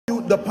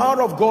the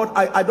power of God,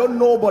 I don't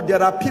know, but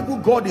there are people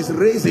God is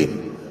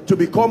raising to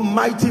become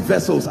mighty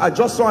vessels. I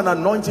just saw an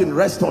anointing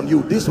rest on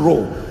you, this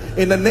row.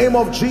 In the name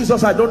of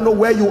Jesus, I don't know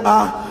where you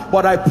are,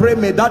 but I pray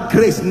may that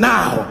grace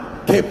now,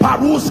 let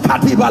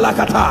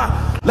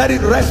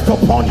it rest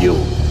upon you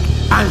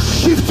and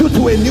shift you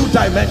to a new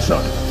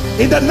dimension.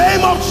 In the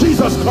name of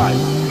Jesus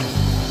Christ.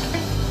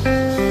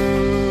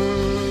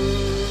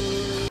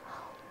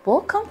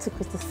 Welcome to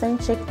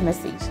Christocentric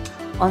Message.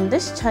 On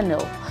this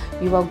channel,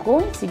 you are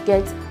going to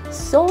get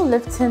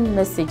soul-lifting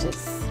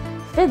messages,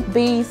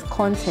 faith-based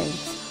content,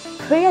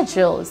 prayer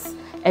drills,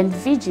 and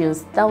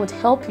videos that would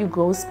help you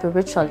grow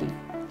spiritually.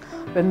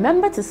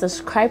 Remember to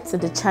subscribe to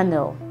the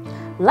channel,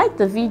 like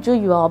the video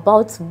you are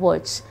about to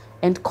watch,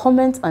 and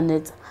comment on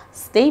it.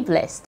 Stay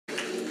blessed.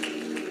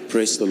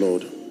 Praise the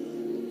Lord.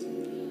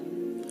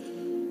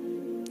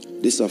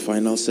 This is our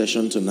final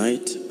session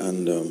tonight,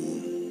 and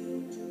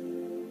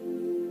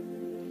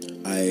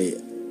I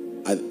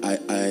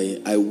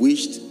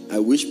wish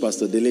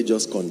Pastor Dele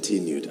just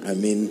continued. I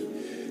mean,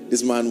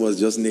 this man was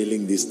just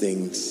nailing these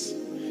things.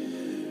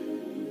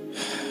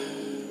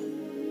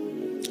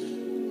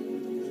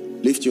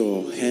 Lift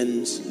your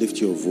hands,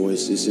 lift your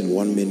voices in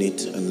 1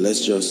 minute, and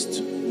let's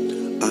just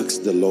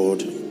ask the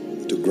Lord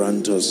to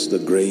grant us the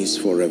grace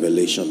for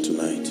revelation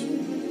tonight.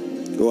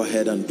 Go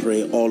ahead and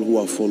pray, all who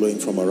are following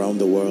from around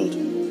the world.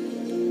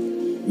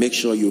 Make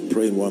sure you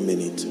pray in 1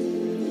 minute.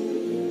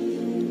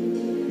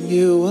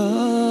 You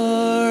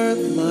are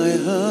my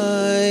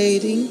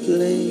hiding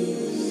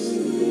place.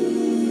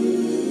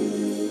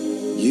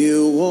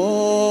 You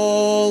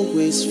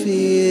always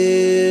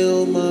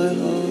fill my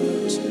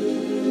heart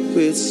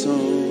with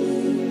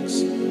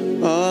songs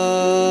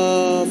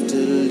of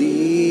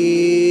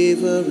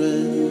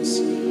deliverance.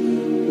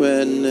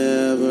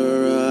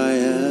 Whenever I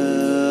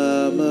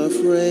am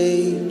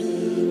afraid,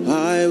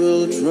 I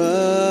will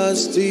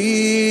trust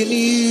in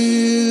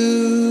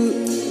you.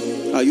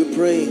 Are you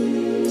praying?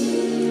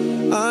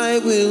 I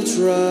will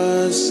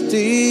trust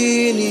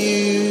in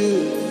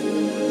you.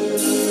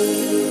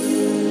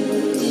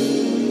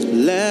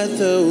 Let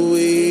the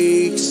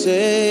weak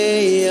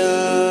say I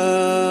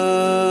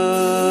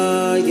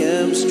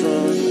am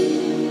strong.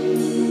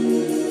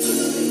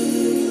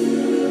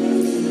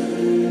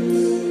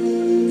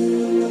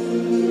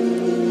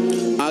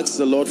 Ask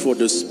the Lord for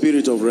the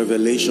spirit of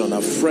revelation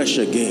afresh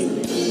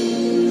again.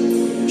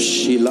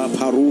 Shila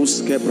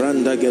parus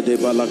kebranda gede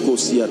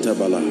balakosia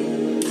tabala.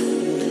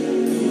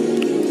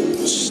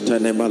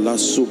 Tenemala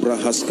subra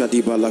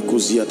haskadi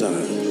balakuziata.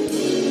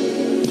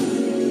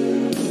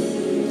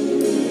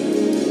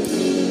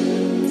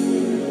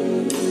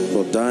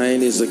 For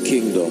thine is the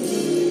kingdom,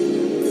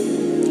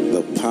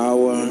 the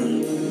power,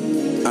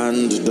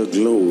 and the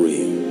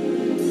glory.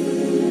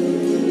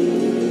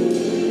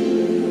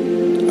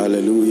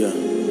 Hallelujah.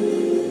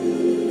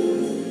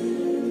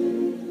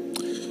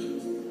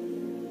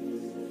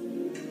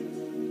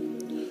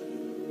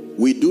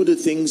 We do the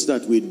things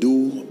that we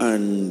do,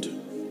 and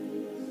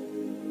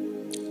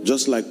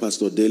just like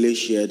Pastor Dele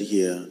shared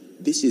here,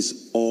 this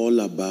is all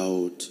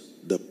about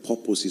the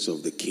purposes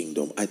of the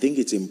kingdom. I think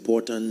it's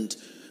important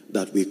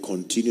that we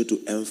continue to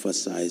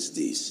emphasize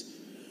this.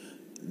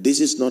 This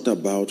is not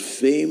about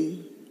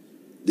fame.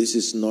 This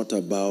is not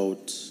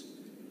about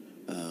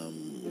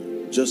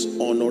just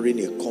honoring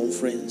a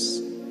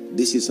conference.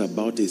 This is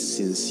about a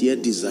sincere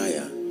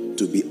desire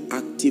to be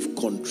active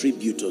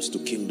contributors to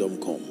kingdom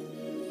come.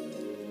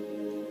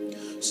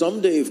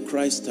 Someday, if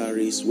Christ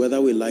tarries, whether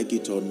we like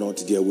it or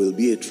not, there will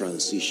be a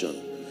transition,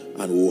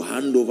 and we'll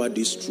hand over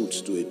these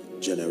truths to a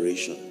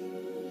generation.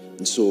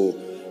 And so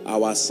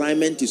our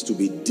assignment is to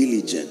be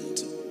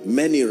diligent.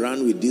 Many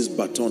ran with this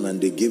baton and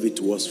they gave it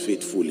to us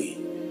faithfully.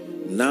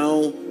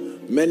 Now,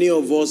 many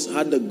of us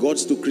had the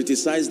guts to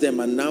criticize them,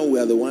 and now we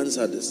are the ones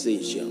at the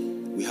stage here.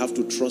 We have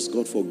to trust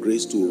God for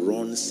grace to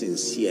run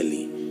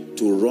sincerely,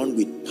 to run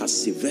with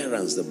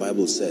perseverance, the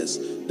Bible says,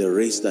 the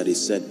race that is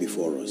set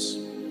before us.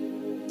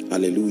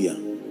 Hallelujah.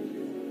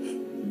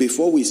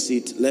 Before we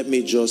sit, let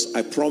me just,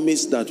 I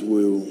promise that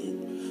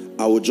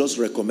I will just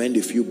recommend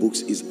a few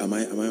books. Am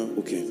I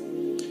okay?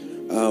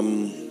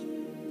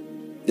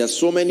 There's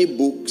so many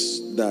books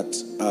that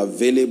are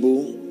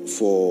available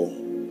for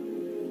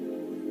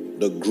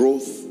the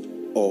growth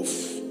of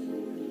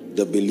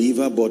the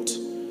believer, but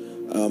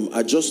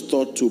I just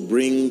thought to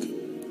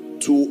bring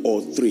 2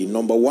 or 3.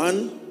 Number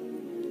 1,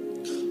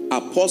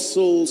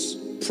 Apostles,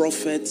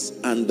 Prophets,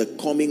 and the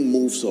Coming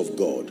Moves of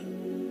God.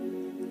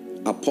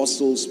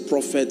 Apostles,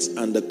 Prophets,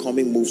 and the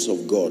Coming Moves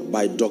of God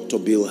by Dr.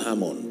 Bill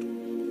Hammond.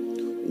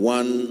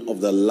 One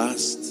of the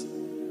last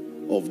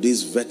of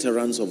these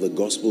veterans of the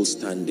gospel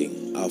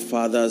standing. Our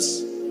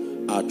fathers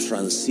are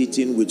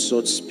transiting with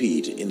such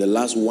speed. In the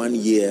last 1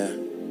 year,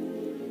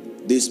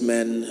 these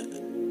men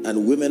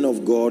and women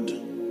of God,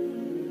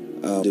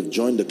 they've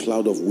joined the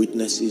cloud of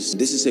witnesses.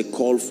 This is a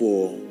call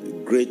for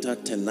greater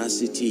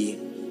tenacity,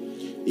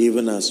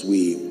 even as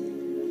we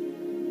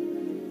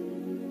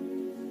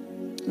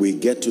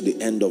get to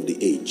the end of the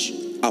age.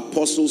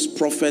 Apostles,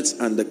 Prophets,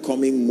 and the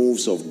Coming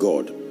Moves of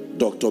God,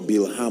 Dr.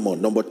 Bill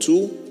Hammond. Number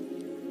 2,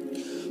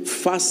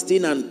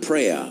 Fasting and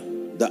Prayer,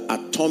 the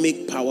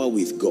Atomic Power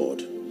with God.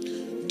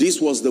 This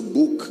was the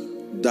book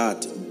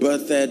that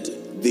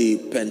birthed the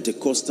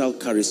Pentecostal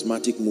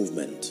charismatic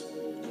movement.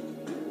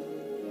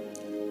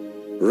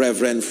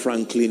 Reverend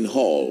Franklin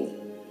Hall.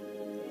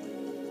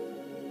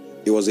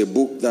 It was a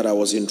book that I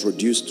was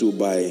introduced to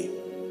by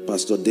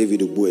Pastor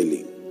David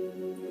Ubueli.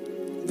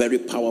 Very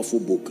powerful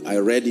book. I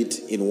read it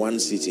in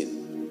one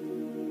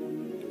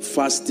sitting.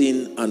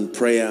 Fasting and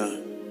Prayer,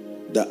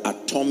 the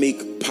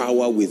Atomic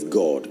Power with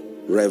God.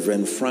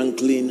 Reverend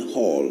Franklin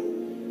Hall.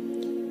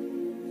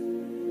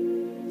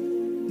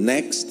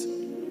 Next,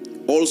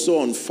 also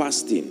on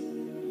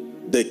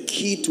fasting, the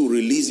key to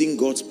releasing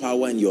God's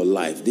power in your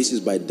life. This is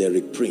by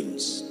Derek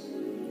Prince.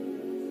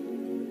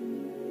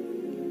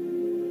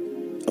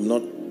 I'm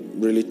not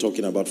really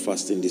talking about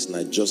fasting this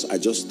night. I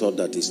just thought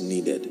that is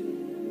needed.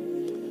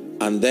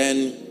 And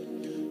then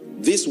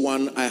this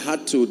one I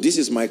had to, this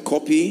is my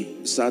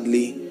copy,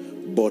 sadly,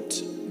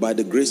 but by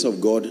the grace of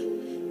God,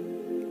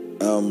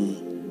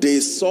 they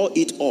saw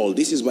it all.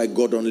 This is by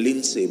Gordon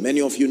Lindsay.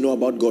 Many of you know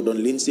about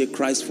Gordon Lindsay,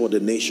 Christ for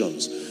the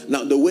Nations.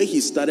 Now, the way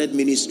he started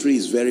ministry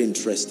is very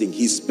interesting.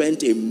 He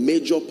spent a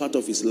major part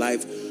of his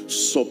life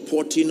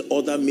supporting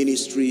other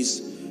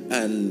ministries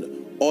and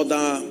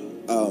other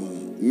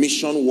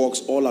mission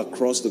works all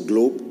across the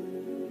globe.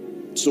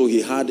 So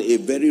he had a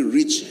very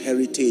rich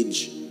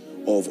heritage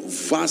of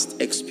vast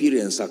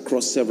experience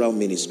across several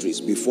ministries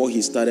before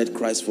he started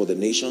Christ for the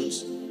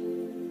Nations.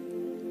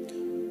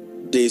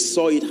 They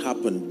saw it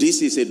happen.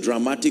 This is a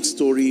dramatic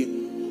story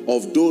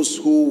of those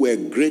who were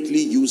greatly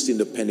used in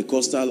the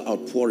Pentecostal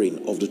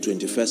outpouring of the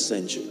 21st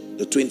century,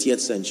 the 20th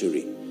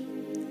century.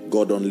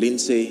 Gordon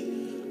Lindsay.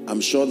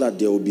 I'm sure that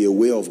there will be a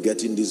way of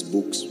getting these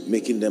books,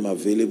 making them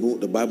available.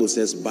 The Bible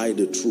says, buy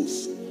the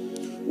truth.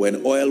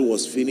 When oil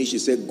was finished, he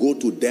said, go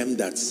to them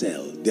that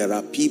sell. There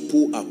are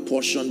people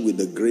apportioned with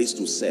the grace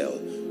to sell.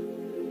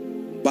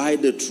 Buy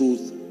the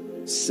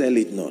truth, sell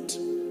it not.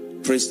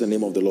 Praise the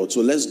name of the Lord.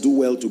 So let's do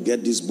well to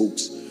get these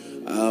books.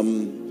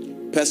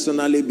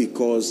 Personally,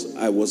 because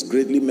I was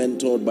greatly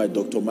mentored by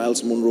Dr.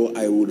 Miles Monroe,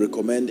 I would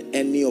recommend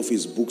any of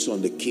his books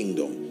on the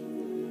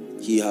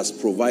kingdom. He has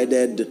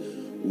provided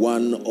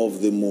one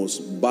of the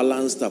most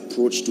balanced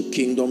approach to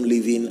kingdom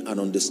living and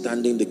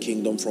understanding the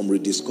kingdom, from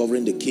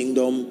rediscovering the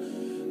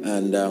kingdom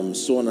and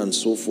so on and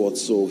so forth.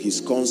 So his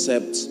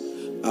concepts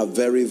are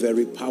very,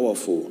 very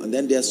powerful. And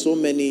then there are so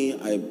many,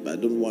 I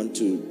don't want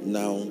to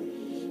now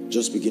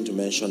just begin to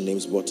mention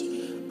names, but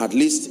at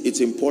least it's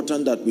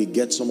important that we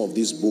get some of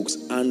these books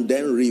and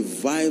then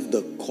revive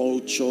the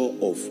culture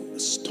of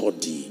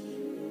study.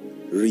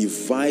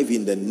 Revive,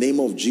 in the name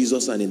of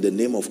Jesus and in the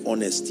name of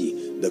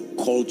honesty, the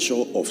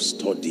culture of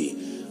study.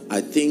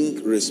 I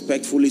think,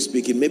 respectfully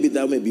speaking, maybe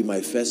that may be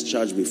my first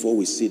charge before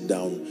we sit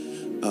down.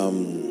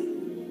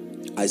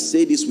 I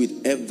say this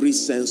with every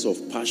sense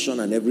of passion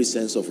and every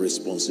sense of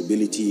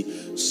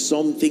responsibility.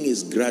 Something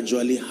is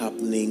gradually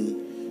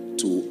happening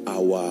to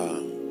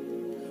our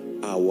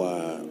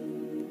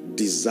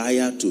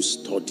desire to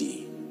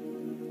study.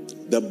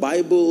 The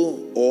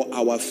Bible or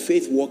our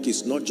faith walk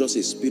is not just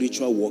a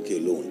spiritual walk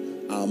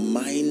alone. Our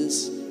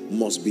minds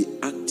must be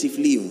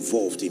actively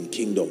involved in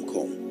kingdom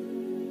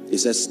come. It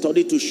says,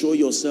 study to show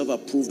yourself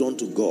approved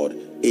unto God,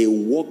 a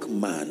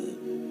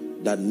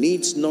workman that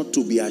needs not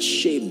to be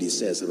ashamed, he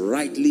says,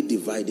 rightly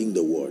dividing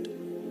the word.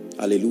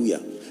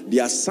 Hallelujah. The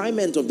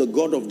assignment of the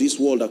God of this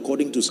world,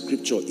 according to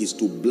scripture, is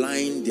to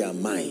blind their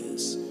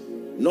minds,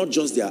 not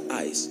just their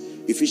eyes.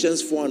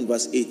 Ephesians 4 and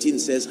verse 18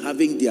 says,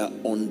 having their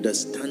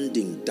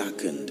understanding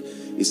darkened.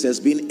 It says,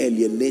 being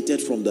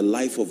alienated from the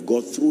life of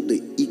God through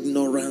the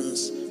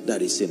ignorance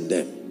that is in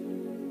them.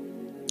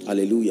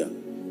 Hallelujah.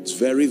 It's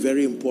very,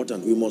 very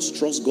important. We must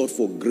trust God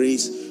for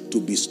grace to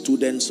be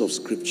students of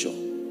scripture.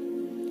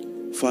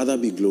 Father,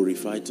 be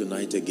glorified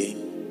tonight again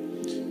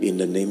in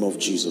the name of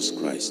Jesus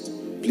Christ.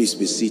 Please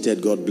be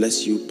seated. God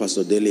bless you.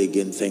 Pastor Dele,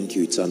 again, thank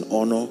you. It's an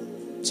honor.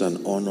 It's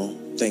an honor.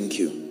 Thank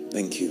you.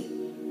 Thank you.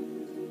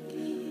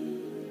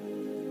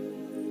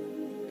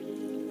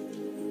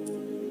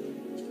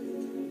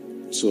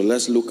 So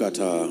let's look at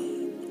our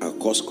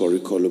course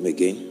curriculum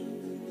again.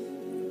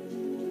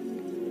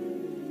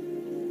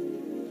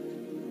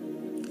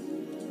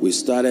 We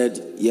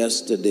started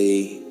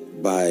yesterday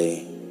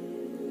by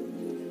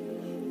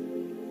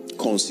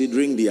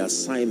considering the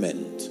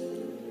assignment.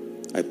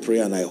 I pray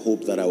and I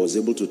hope that I was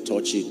able to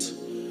touch it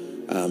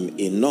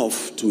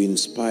enough to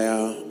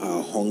inspire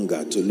our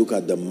hunger to look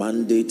at the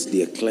mandate,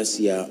 the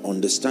ecclesia,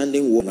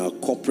 understanding what our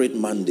corporate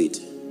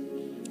mandate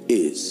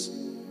is: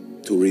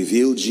 to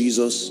reveal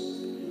Jesus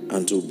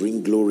and to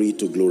bring glory,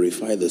 to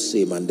glorify the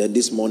same. And then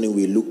this morning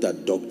we looked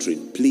at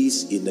doctrine.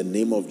 Please, in the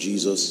name of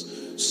Jesus,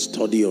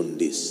 study on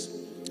this.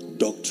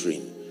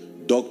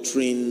 Doctrine.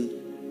 Doctrine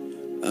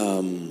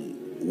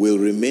will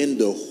remain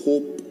the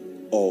hope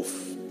of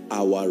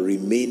our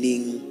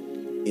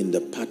remaining in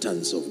the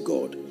patterns of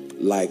God.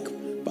 Like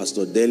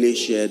Pastor Dele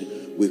shared,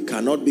 we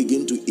cannot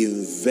begin to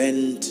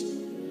invent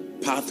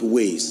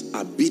pathways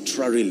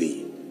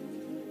arbitrarily.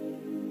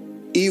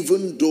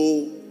 Even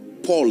though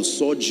Paul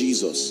saw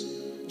Jesus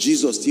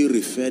Jesus still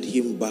referred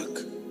him back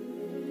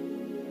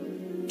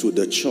to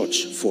the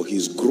church for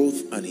his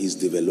growth and his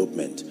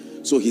development.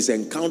 So his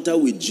encounter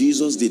with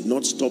Jesus did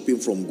not stop him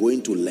from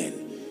going to learn.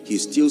 He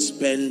still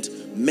spent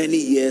many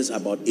years,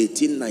 about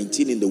 18,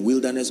 19, in the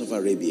wilderness of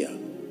Arabia.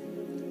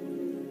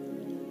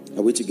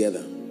 Are we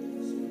together?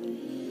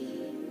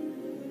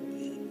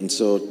 And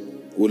so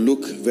we'll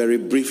look very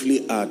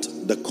briefly at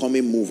the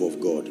coming move of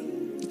God.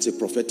 It's a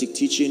prophetic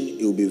teaching.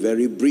 It will be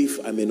very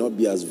brief. I may not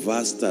be as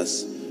vast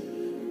as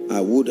I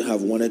would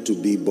have wanted to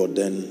be, but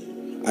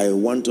then I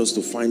want us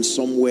to find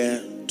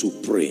somewhere to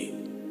pray.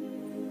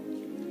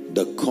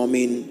 The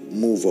coming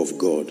move of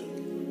God.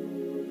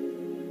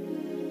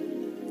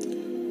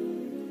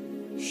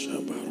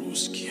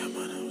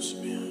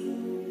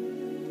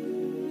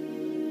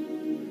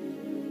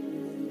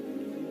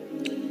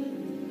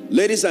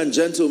 Ladies and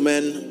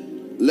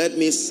gentlemen, let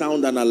me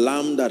sound an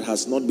alarm that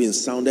has not been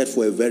sounded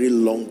for a very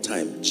long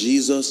time.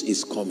 Jesus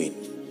is coming.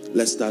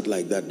 Let's start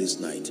like that this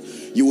night.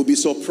 You will be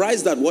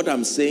surprised that what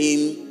I'm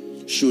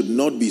saying should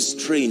not be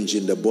strange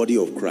in the body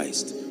of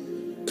Christ.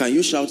 Can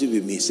you shout it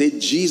with me? Say,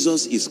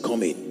 Jesus is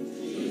coming.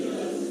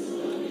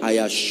 I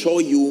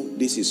assure you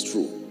this is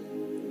true.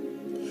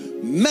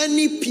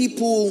 Many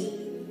people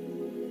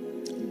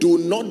do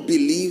not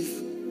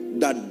believe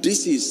that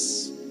this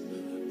is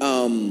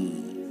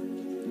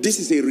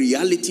a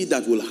reality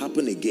that will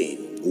happen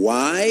again.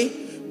 Why?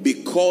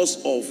 Because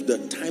of the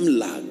time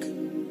lag.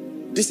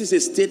 This is a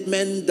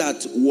statement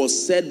that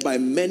was said by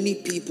many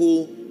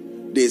people.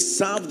 They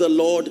served the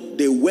Lord,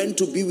 they went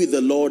to be with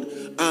the Lord,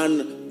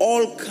 and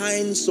all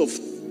kinds of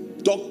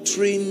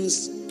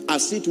doctrines,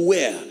 as it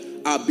were,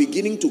 are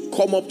beginning to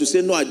come up to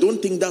say, no, I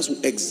don't think that's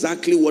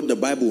exactly what the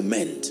Bible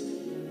meant.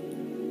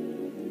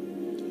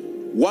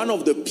 One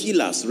of the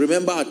pillars,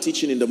 remember our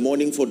teaching in the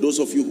morning for those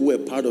of you who were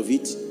part of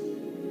it?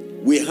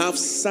 We have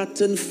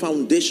certain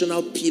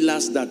foundational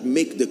pillars that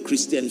make the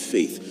Christian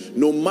faith.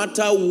 No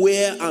matter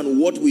where and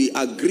what we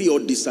agree or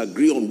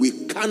disagree on, we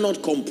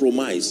cannot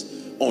compromise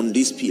on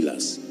these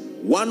pillars.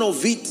 One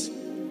of it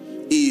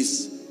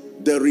is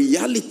the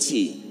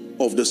reality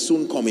of the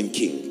soon coming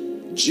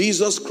King.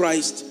 Jesus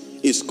Christ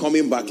is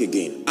coming back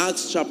again.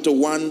 Acts chapter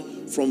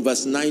 1 from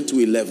verse 9 to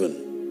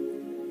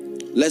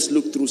 11. Let's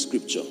look through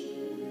scripture.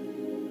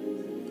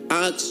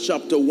 Acts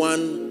chapter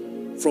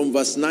 1 from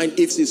verse 9.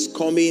 If he's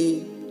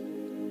coming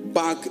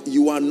back,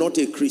 you are not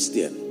a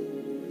Christian.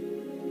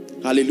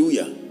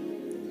 Hallelujah.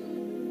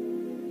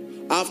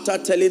 After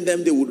telling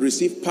them they would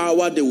receive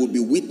power, they would be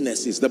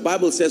witnesses. The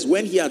Bible says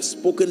when he had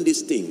spoken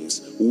these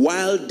things,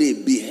 while they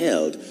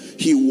beheld,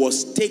 he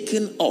was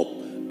taken up,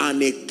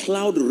 and a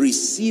cloud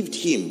received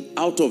him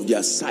out of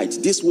their sight.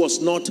 This was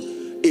not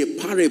a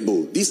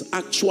parable. This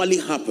actually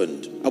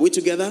happened. Are we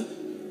together?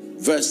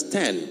 Verse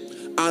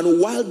 10. And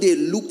while they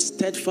looked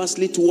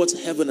steadfastly towards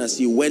heaven as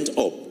he went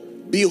up,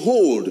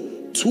 behold,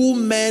 two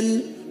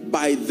men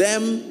by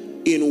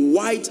them in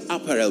white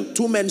apparel.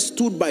 Two men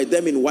stood by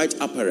them in white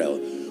apparel,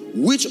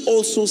 which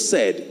also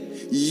said,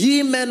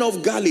 ye men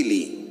of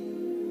Galilee,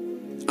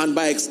 and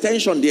by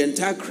extension the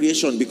entire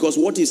creation, because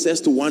what he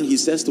says to one, he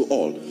says to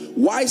all.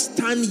 Why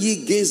stand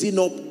ye gazing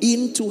up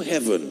into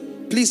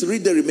heaven? Please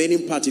read the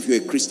remaining part if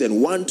you're a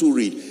Christian. 1 to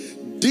read.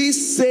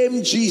 This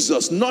same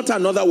Jesus, not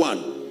another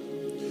one,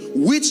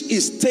 which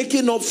is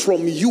taken up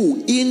from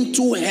you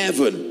into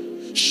heaven,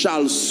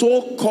 shall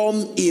so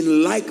come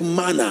in like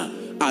manner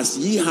as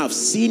ye have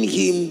seen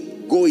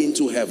him go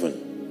into heaven.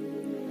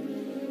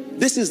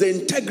 This is the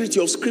integrity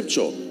of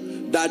scripture,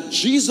 that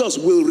Jesus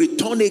will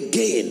return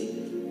again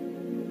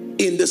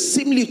in the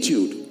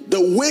similitude, the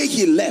way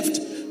he left.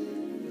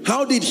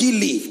 How did he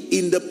live?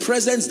 In the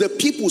presence, the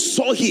people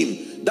saw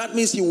him. That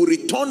means he will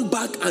return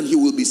back and he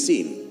will be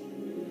seen.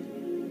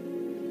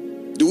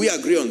 Do we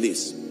agree on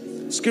this?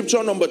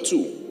 Scripture number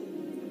 2.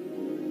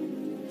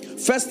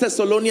 1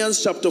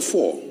 Thessalonians chapter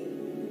 4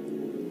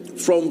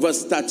 from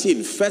verse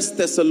 13. 1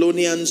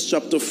 Thessalonians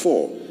chapter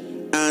 4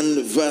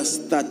 and verse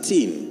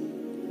 13.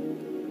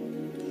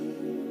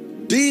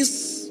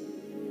 This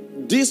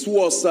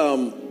was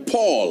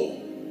Paul.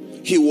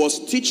 He was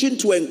teaching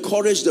to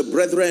encourage the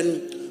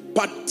brethren,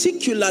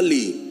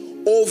 particularly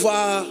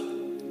over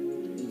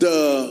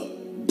the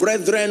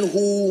brethren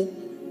who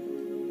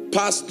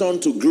passed on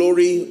to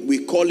glory.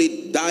 We call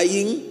it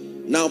dying.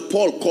 Now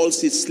Paul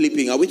calls it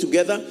sleeping. Are we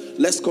together?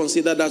 Let's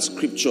consider that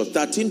scripture,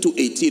 13 to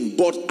 18.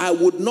 But I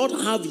would not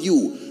have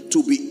you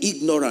to be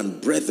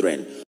ignorant,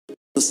 brethren,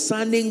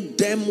 concerning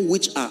them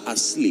which are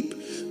asleep,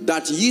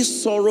 that ye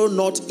sorrow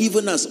not,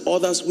 even as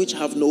others which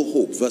have no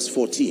hope. Verse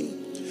 14.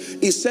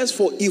 It says,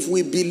 for if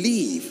we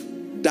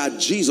believe that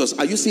Jesus,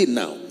 are you seeing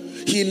now?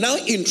 He now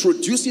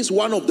introduces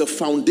one of the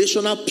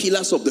foundational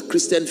pillars of the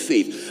Christian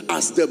faith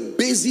as the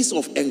basis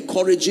of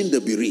encouraging the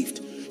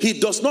bereaved. He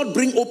does not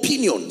bring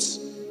opinions.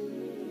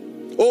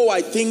 Oh,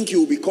 I think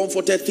you'll be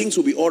comforted, things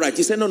will be all right.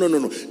 He said, no.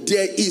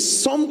 There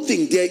is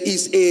something, there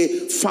is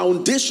a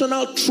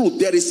foundational truth,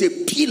 there is a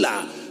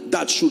pillar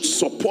that should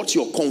support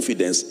your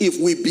confidence. If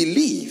we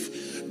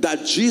believe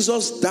that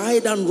Jesus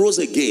died and rose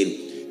again,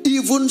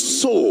 even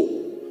so,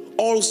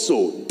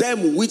 also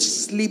them which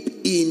sleep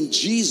in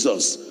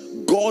Jesus,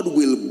 God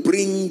will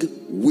bring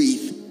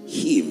with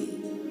him.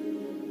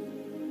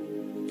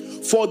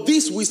 For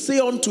this we say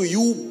unto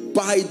you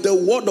by the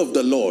word of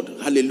the Lord,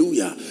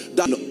 hallelujah,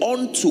 that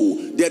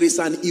unto there is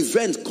an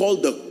event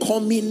called the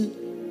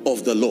coming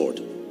of the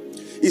Lord.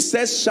 It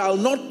says, shall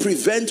not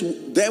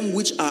prevent them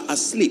which are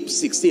asleep.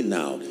 16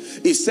 now.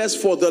 It says,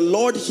 for the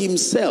Lord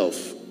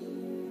himself.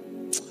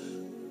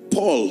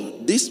 Paul,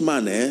 this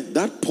man,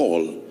 that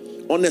Paul,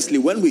 honestly,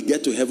 when we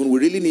get to heaven, we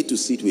really need to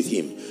sit with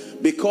him.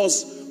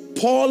 Because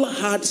Paul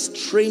had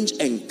strange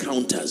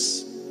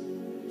encounters.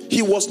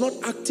 He was not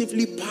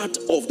actively part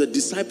of the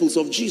disciples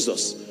of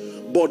Jesus.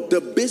 But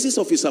the basis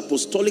of his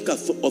apostolic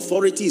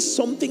authority is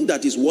something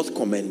that is worth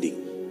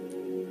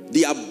commending.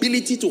 The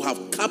ability to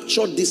have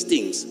captured these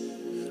things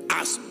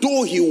as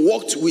though he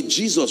walked with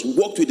Jesus,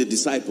 walked with the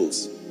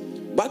disciples.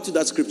 Back to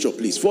that scripture,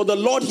 please. For the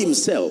Lord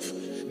himself,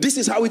 this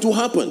is how it will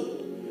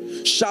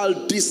happen,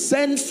 shall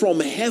descend from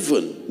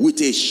heaven with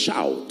a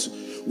shout,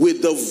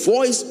 with the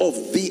voice of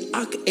the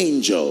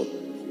archangel,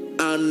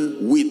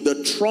 and with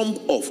the trump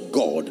of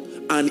God.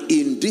 And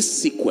in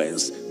this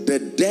sequence, the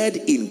dead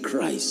in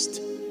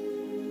Christ,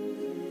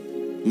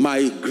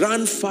 my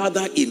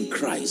grandfather in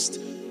Christ,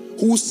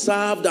 who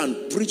served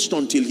and preached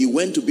until he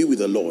went to be with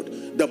the Lord.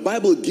 The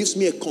Bible gives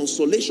me a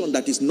consolation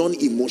that is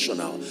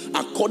non-emotional,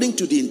 according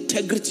to the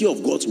integrity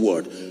of God's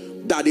word,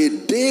 that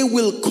a day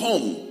will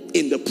come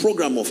in the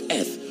program of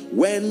earth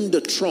when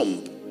the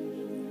trump.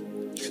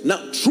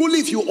 Now, truly,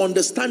 if you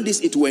understand this,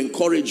 it will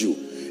encourage you.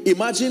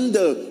 Imagine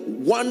the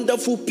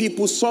wonderful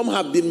people, some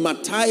have been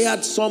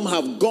martyred, some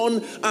have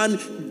gone, and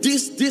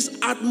this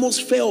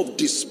atmosphere of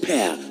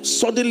despair,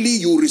 suddenly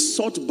you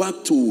resort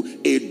back to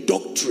a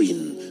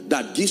doctrine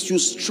that gives you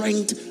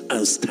strength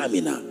and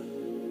stamina,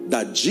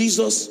 that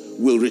Jesus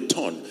will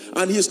return.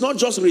 And he's not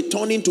just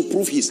returning to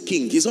prove he's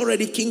king. He's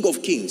already King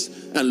of Kings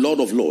and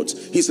Lord of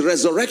Lords. His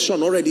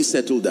resurrection already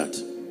settled that.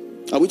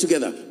 Are we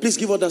together? Please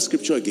give us that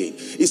scripture again.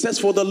 It says,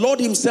 for the Lord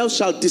himself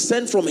shall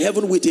descend from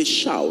heaven with a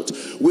shout,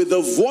 with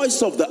the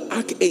voice of the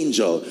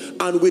archangel,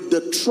 and with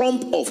the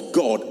trump of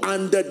God,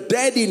 and the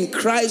dead in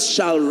Christ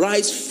shall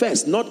rise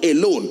first. Not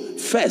alone,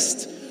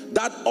 first.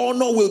 That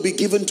honor will be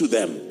given to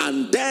them.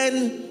 And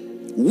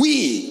then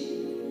we.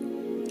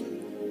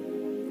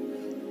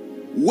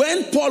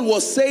 When Paul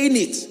was saying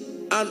it,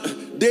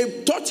 and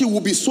they thought it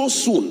would be so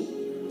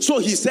soon, so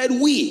he said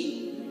we.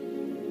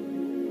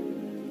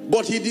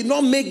 But he did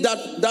not make that.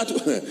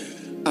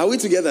 Are we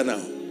together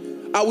now?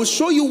 I will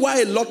show you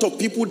why a lot of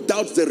people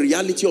doubt the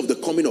reality of the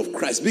coming of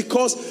Christ.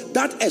 Because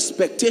that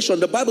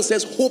expectation, the Bible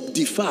says, hope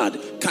deferred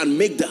can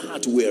make the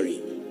heart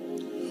weary.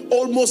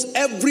 Almost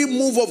every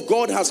move of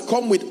God has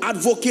come with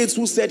advocates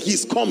who said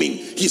he's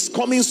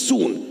coming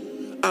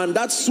soon. And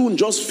that soon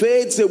just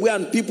fades away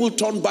and people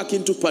turn back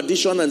into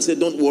perdition and say,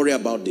 don't worry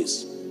about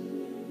this.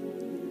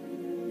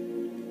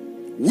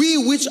 We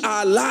which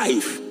are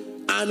alive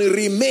and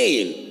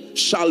remain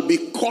shall be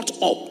caught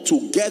up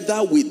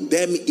together with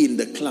them in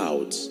the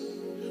clouds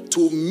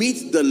to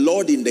meet the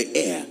Lord in the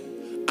air,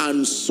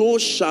 and so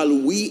shall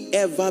we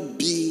ever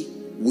be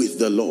with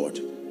the Lord.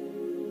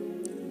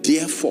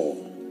 Therefore,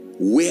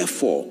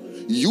 wherefore,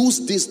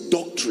 use this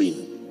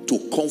doctrine to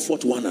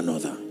comfort one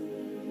another.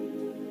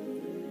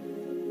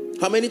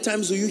 How many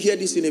times do you hear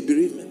this in a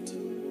bereavement?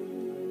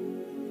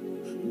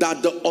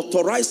 That the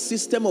authorized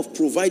system of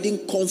providing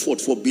comfort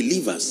for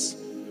believers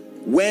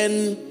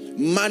when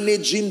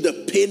managing the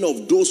pain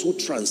of those who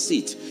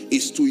transit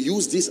is to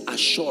use this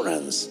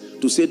assurance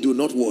to say, do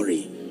not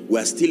worry, we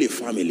are still a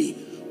family.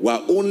 We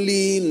are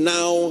only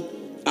now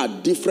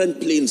at different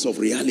planes of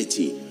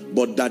reality,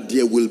 but that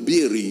there will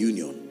be a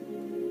reunion.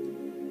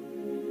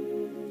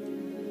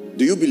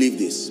 Do you believe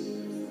this?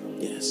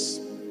 Yes.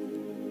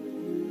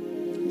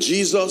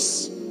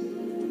 Jesus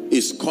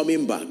is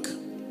coming back,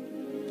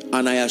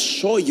 and I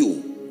assure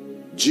you,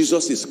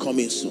 Jesus is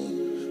coming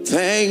soon.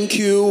 Thank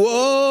you,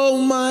 oh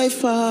my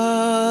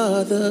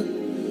Father,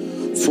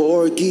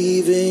 for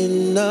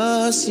giving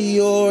us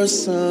your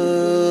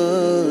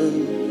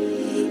Son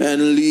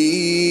and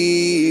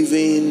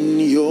leaving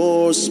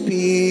your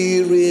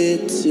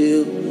Spirit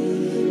till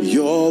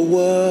your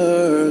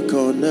work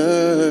on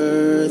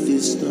earth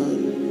is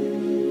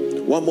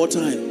done. One more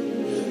time.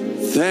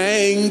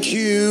 Thank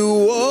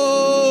you,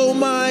 oh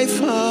my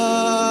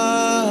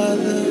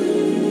Father,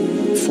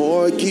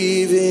 for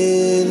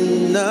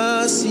giving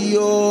us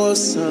your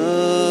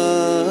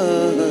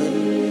Son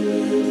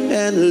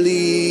and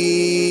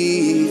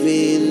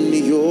leaving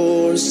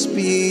your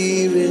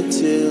Spirit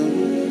till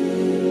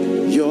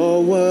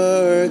your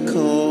work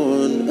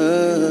on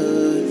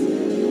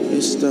earth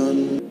is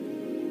done.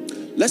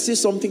 Let's see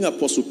something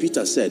Apostle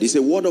Peter said. It's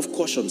a word of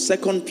caution.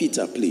 2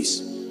 Peter,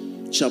 please.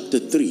 Chapter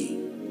 3.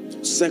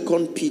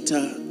 2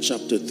 Peter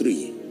chapter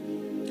 3.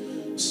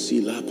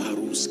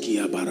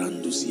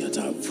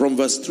 From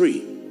verse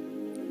 3.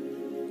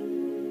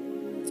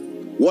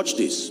 Watch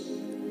this.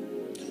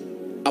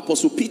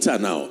 Apostle Peter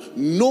now,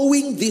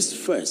 knowing this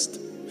first,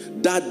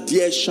 that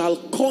there shall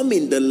come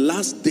in the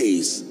last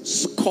days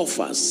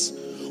scoffers,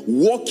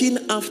 walking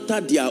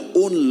after their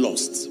own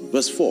lusts.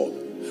 Verse 4.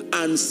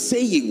 And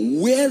saying,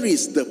 where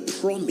is the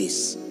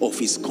promise of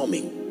his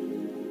coming?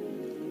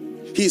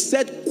 He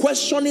said,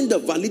 questioning the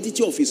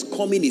validity of his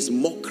coming is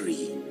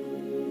mockery.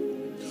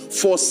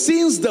 For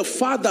since the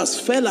fathers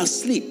fell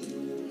asleep,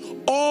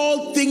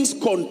 all things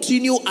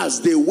continue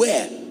as they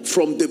were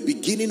from the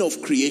beginning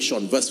of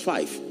creation. Verse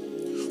 5.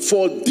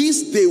 For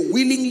this they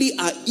willingly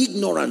are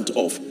ignorant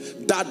of,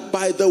 that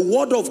by the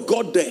word of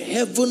God the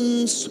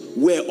heavens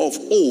were of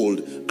old,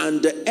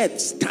 and the earth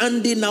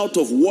standing out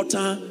of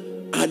water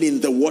and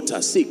in the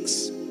water.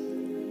 6.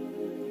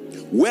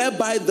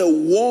 Whereby the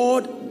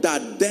word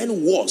that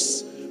then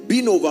was,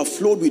 being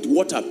overflowed with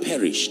water,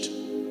 perished.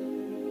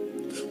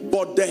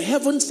 But the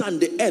heavens and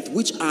the earth,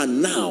 which are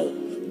now,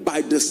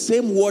 by the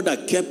same word are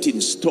kept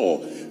in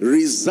store,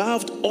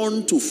 reserved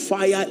unto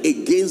fire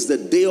against the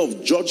day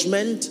of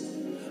judgment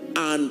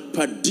and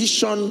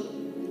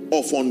perdition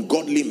of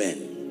ungodly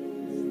men.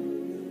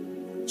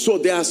 So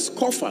there are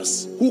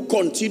scoffers who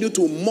continue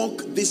to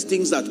mock these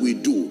things that we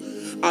do.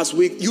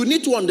 You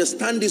need to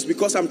understand this,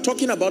 because I'm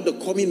talking about the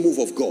coming move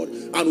of God,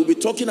 and we'll be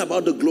talking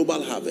about the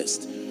global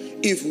harvest.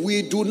 If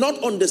we do not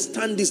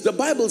understand this, the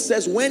Bible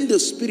says when the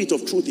Spirit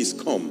of truth is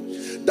come,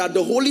 that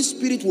the Holy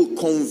Spirit will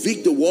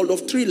convict the world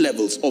of 3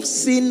 levels: of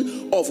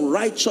sin, of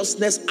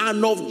righteousness,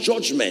 and of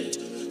judgment.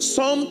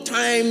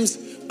 Sometimes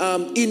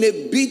in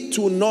a bid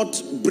to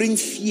not bring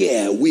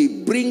fear, we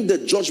bring the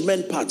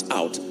judgment part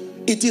out.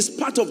 It is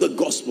part of the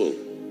gospel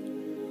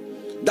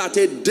that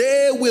a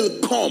day will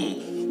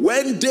come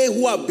when they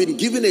who have been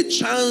given a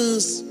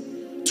chance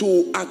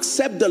to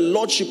accept the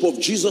Lordship of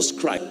Jesus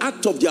Christ,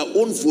 act of their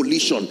own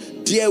volition,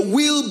 there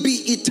will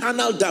be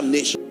eternal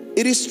damnation.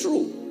 It is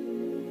true.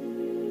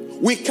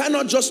 We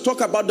cannot just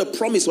talk about the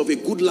promise of a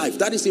good life.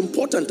 That is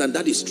important and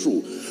that is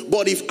true.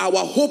 But if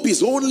our hope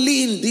is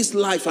only in this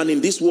life and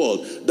in this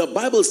world, the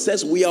Bible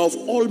says we are of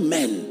all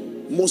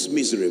men most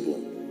miserable.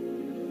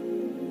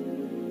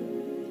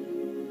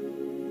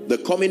 The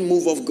coming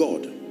move of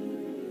God.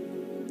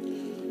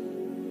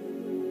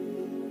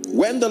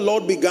 When the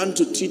Lord began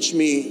to teach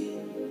me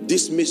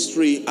this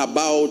mystery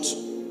about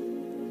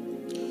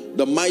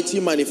the mighty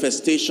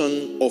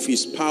manifestation of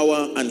his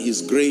power and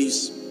his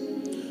grace,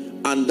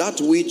 and that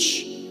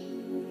which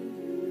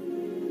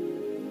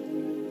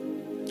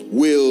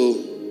will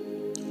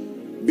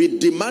be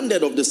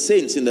demanded of the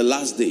saints in the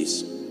last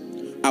days,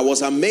 I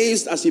was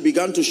amazed as he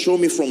began to show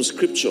me from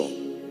scripture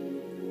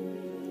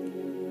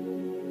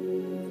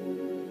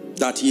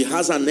that he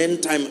has an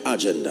end time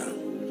agenda.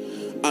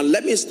 And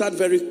let me start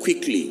very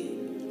quickly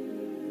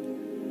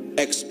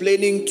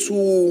explaining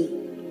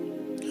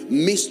 2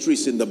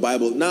 mysteries in the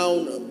Bible.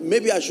 Now,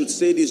 maybe I should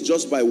say this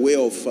just by way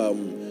of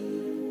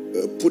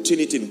putting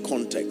it in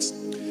context.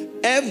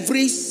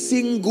 Every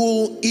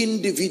single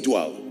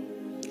individual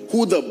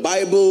who the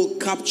Bible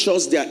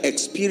captures their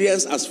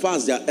experience as far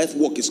as their earth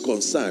walk is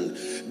concerned,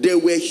 they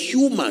were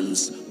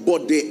humans,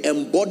 but they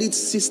embodied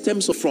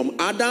systems from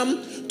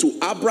Adam to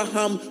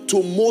Abraham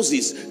to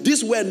Moses.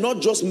 These were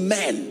not just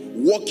men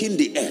walking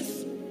the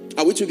earth.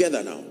 Are we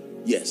together now?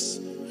 Yes.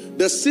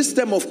 The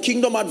system of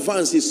kingdom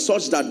advance is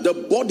such that the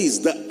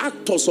bodies, the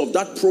actors of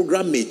that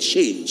program may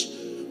change,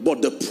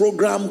 but the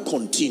program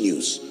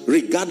continues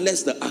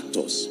regardless the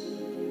actors.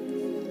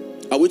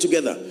 Are we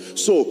together?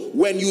 So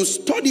when you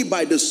study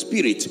by the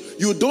Spirit,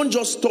 you don't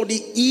just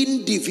study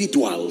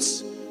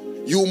individuals.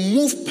 You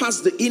move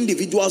past the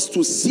individuals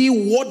to see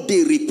what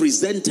they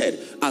represented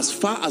as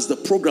far as the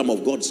program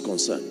of God is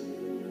concerned.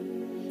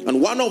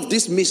 And one of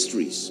these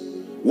mysteries,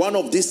 one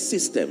of these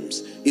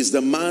systems, is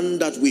the man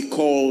that we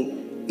call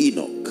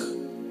Enoch.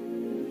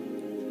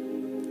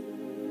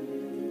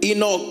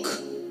 Enoch,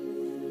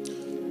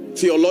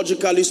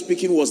 theologically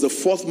speaking, was the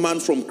 4th man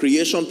from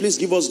creation. Please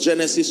give us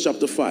Genesis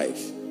chapter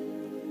 5.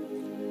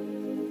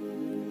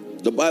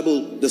 The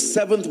Bible, the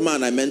 7th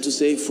man, I meant to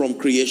say, from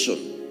creation.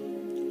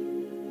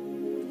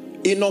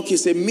 Enoch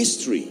is a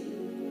mystery.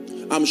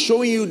 I'm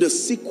showing you the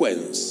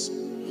sequence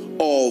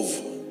of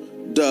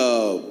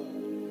the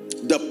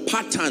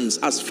patterns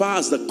as far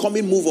as the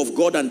coming move of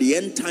God and the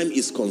end time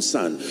is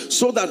concerned,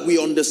 so that we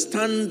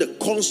understand the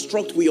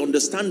construct, we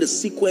understand the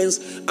sequence,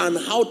 and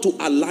how to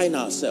align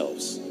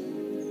ourselves.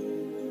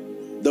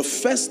 The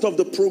first of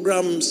the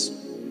programs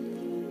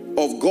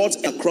of God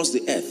across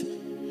the earth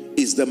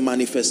is the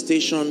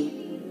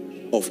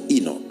manifestation of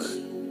Enoch.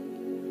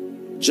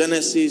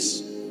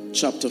 Genesis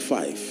chapter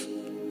 5.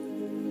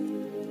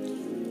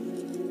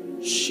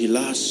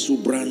 Shila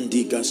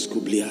subrandigas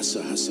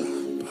kubliasa hasa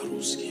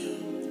paruskia.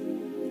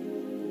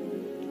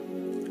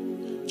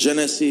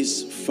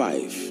 Genesis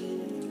 5.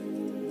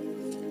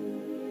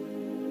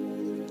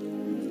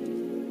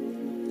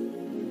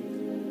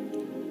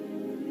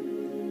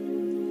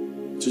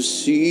 To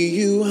see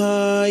you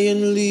high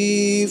and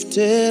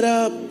lifted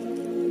up,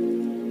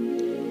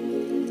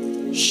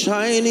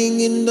 shining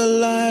in the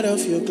light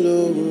of your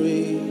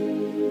glory.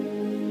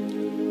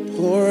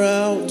 Pour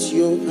out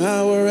your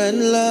power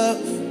and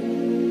love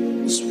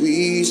as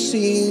we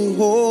sing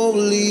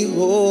holy,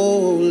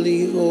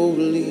 holy,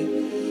 holy,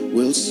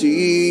 will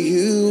see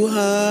you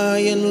high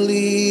and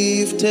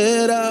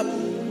lifted up,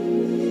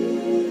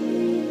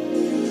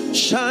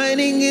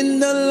 shining in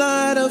the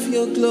light of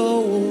your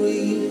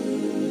glory.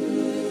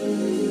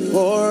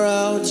 Pour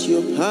out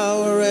your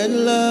power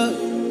and love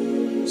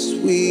as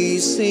we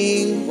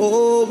sing,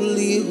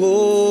 holy,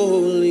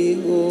 holy,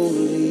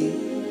 holy.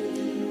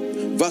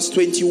 Verse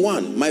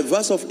 21. My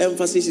verse of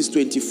emphasis is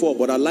 24,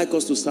 but I'd like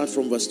us to start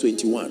from verse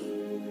 21.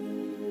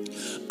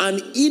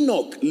 And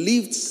Enoch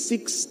lived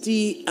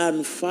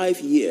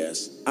 65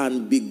 years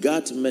and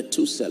begat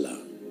Methuselah.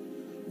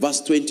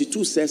 Verse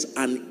 22 says,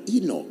 and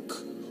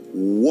Enoch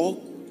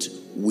walked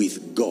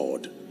with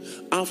God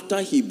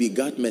after he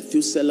begat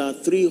Methuselah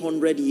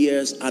 300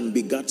 years and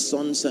begat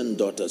sons and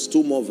daughters.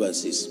 Two more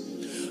verses.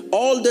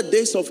 All the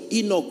days of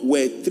Enoch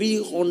were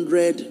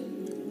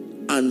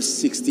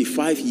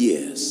 365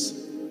 years.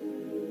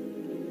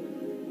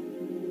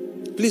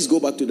 Please go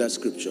back to that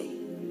scripture.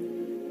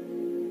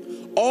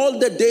 All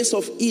the days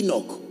of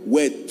Enoch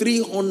were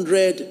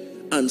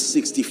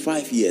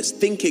 365 years.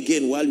 Think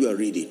again while you are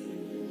reading.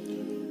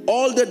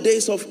 All the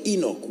days of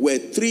Enoch were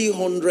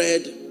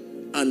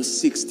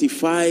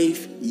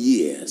 365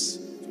 years.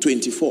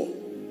 24.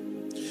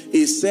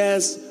 It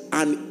says,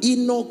 and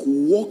Enoch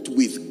walked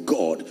with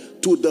God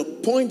to the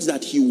point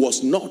that he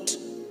was not.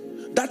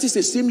 That is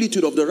a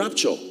similitude of the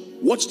rapture.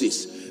 Watch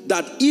this.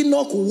 That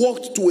Enoch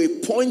walked to a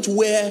point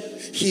where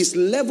his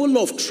level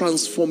of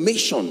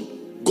transformation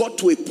got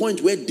to a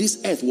point where this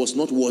earth was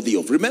not worthy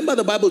of. Remember,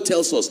 the Bible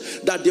tells us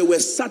that there were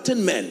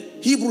certain men,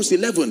 Hebrews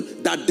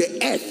 11, that the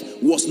earth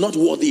was not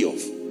worthy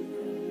of.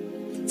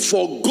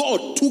 For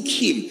God took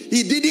him.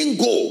 He didn't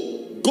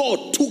go.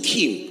 God took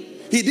him.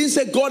 He didn't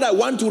say, God, I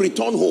want to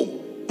return home.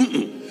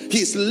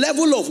 His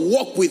level of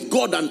walk with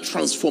God and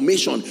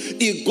transformation,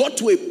 it got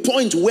to a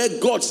point where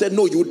God said,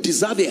 no, you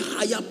deserve a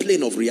higher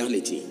plane of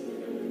reality.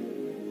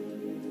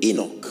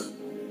 Enoch.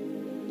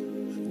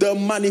 The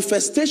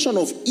manifestation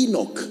of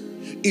Enoch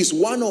is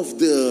one of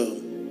the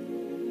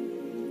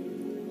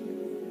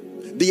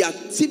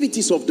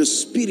activities of the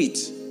Spirit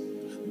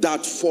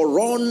that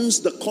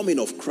foreruns the coming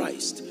of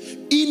Christ.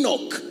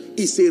 Enoch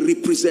is a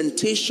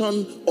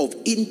representation of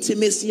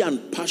intimacy and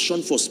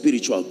passion for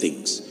spiritual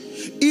things.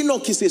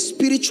 Enoch is a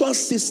spiritual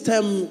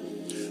system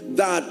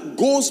that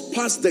goes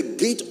past the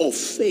gate of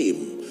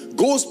fame,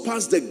 goes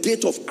past the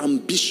gate of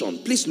ambition.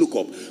 Please look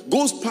up.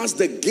 Goes past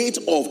the gate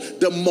of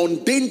the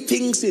mundane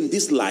things in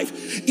this life.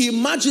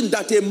 Imagine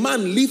that a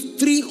man lived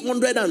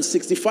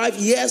 365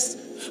 years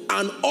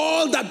and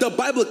all that the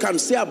Bible can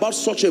say about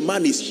such a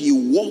man is he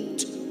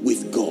walked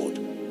with God.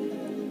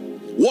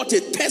 What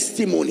a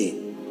testimony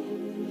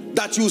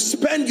that you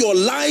spend your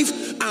life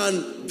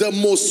and the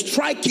most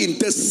striking,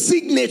 the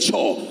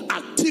signature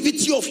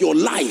activity of your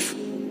life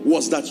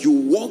was that you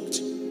walked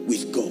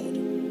with God.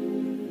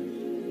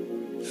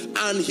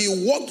 And he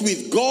walked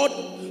with God,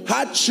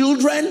 had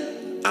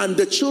children, and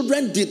the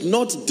children did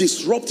not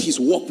disrupt his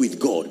walk with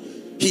God.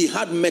 He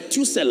had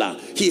Methuselah,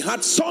 he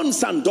had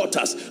sons and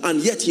daughters,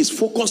 and yet his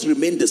focus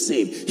remained the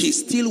same. He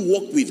still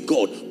walked with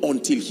God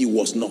until he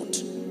was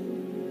not.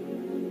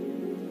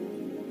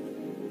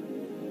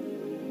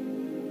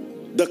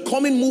 The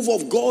coming move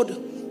of God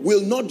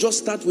will not just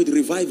start with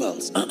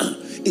revivals.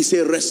 It's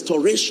a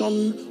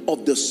restoration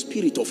of the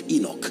spirit of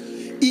Enoch.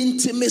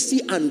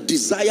 Intimacy and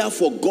desire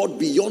for God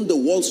beyond the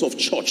walls of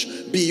church,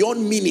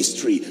 beyond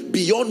ministry,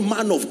 beyond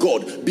man of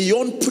God,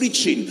 beyond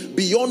preaching,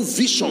 beyond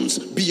visions,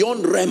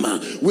 beyond rhema.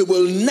 We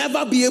will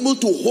never be able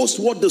to host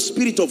what the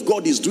Spirit of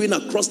God is doing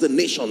across the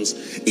nations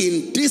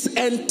in this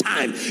end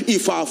time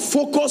if our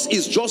focus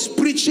is just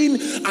preaching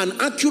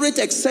an accurate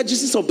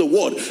exegesis of the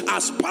word.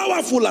 As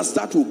powerful as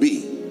that will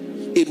be,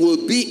 it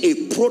will be a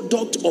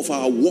product of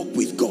our walk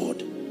with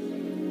God.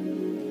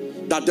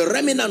 That the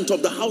remnant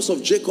of the house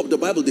of Jacob, the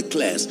Bible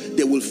declares,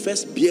 they will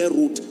first bear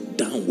root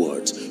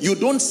downwards. You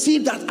don't see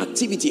that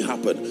activity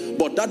happen,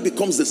 but that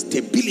becomes the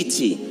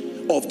stability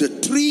of the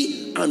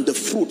tree and the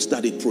fruit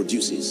that it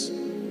produces.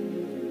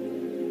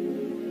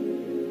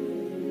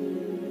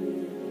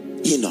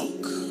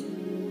 Enoch,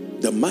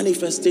 the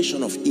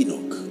manifestation of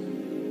Enoch.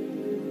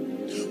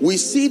 We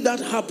see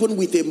that happen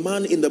with a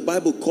man in the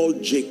Bible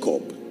called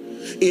Jacob.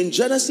 In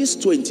Genesis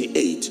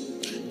 28,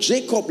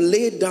 Jacob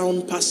laid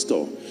down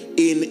pasture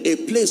in a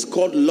place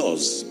called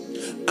Luz,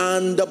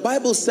 and the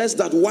Bible says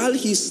that while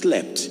he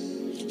slept,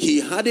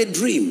 he had a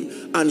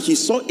dream and he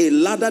saw a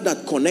ladder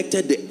that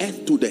connected the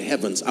earth to the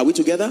heavens. Are we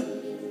together?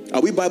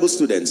 Are we Bible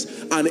students?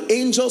 And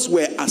angels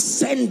were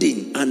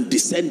ascending and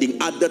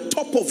descending. At the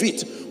top of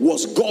it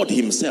was God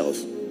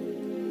himself,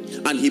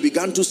 and he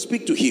began to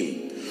speak to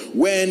him.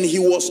 When he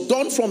was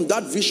done from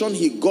that vision,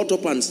 he got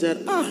up and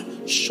said,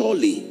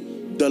 surely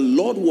the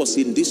Lord was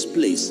in this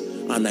place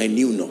and I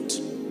knew not.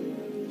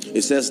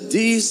 It says,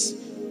 this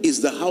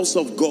is the house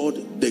of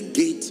God, the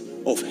gate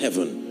of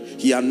heaven.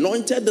 He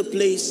anointed the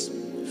place,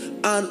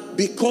 and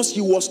because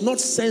he was not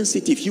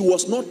sensitive, he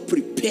was not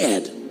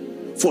prepared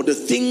for the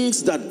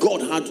things that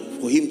God had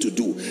for him to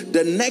do.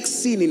 The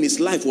next scene in his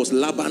life was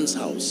Laban's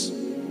house.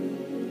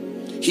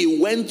 He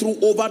went through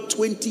over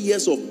 20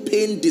 years of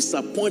pain,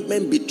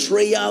 disappointment,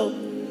 betrayal.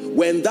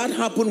 When that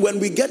happened, when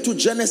we get to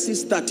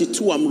Genesis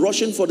 32, I'm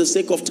rushing for the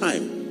sake of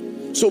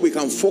time, so we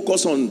can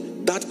focus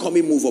on that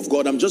coming move of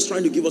God. I'm just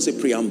trying to give us a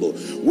preamble.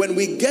 When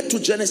we get to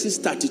Genesis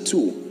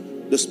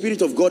 32, the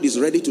Spirit of God is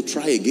ready to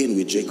try again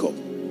with Jacob.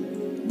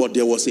 But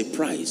there was a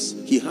price.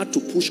 He had to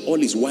push all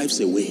his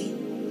wives away,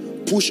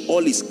 push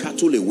all his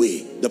cattle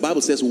away. The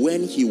Bible says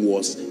when he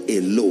was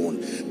alone.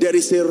 There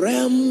is a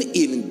realm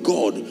in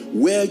God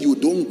where you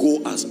don't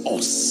go as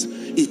us.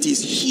 It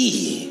is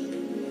He.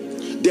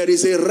 There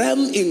is a realm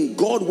in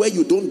God where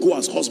you don't go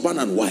as husband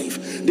and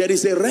wife. There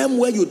is a realm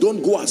where you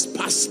don't go as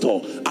pastor,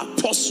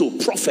 apostle,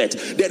 prophet.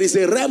 There is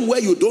a realm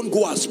where you don't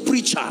go as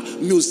preacher,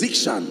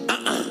 musician.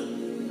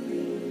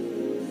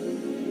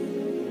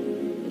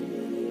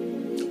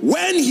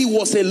 When he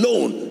was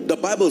alone, the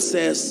Bible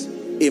says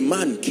a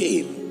man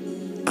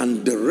came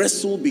and the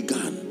wrestle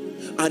began.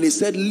 And he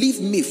said,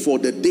 leave me, for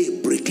the day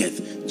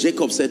breaketh.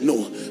 Jacob said,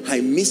 no,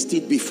 I missed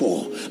it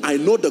before. I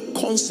know the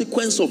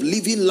consequence of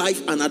living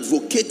life and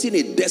advocating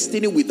a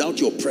destiny without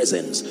your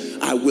presence.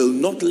 I will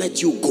not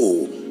let you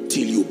go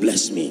till you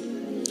bless me.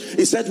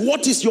 He said,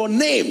 what is your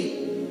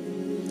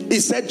name?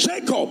 He said,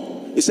 Jacob.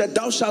 He said,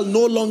 thou shalt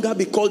no longer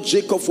be called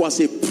Jacob, was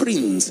a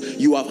prince.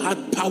 You have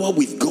had power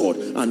with God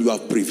and you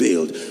have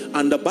prevailed.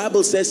 And the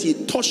Bible says he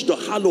touched the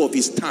hollow of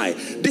his thigh.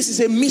 This is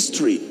a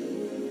mystery.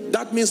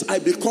 That means I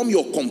become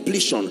your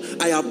completion.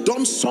 I have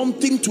done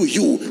something to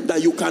you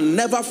that you can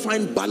never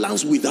find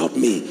balance without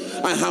me.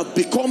 I have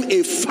become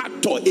a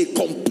factor, a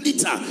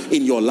completer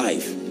in your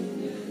life.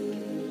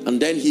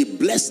 And then he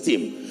blessed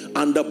him.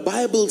 And the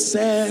Bible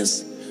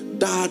says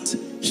that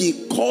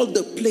he called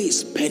the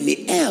place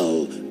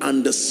Peniel,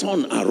 and the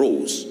sun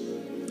arose.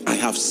 I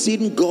have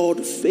seen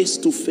God face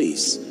to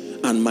face,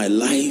 and my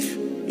life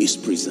is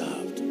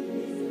preserved.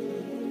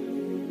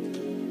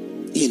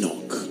 Enoch.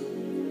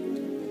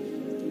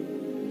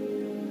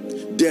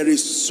 There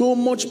is so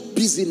much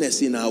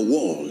busyness in our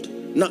world.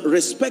 Now,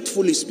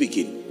 respectfully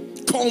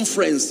speaking,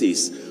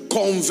 conferences,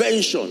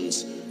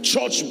 conventions,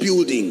 church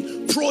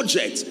building,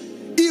 projects,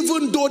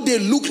 even though they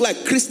look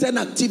like Christian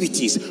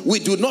activities, we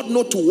do not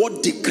know to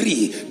what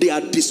degree they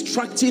are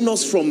distracting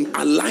us from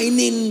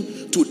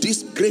aligning to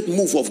this great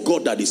move of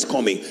God that is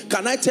coming.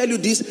 Can I tell you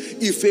this?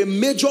 If a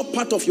major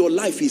part of your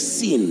life is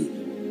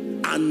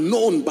seen and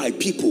known by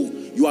people,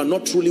 you are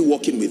not truly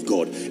walking with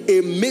God.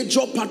 A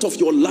major part of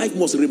your life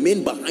must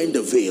remain behind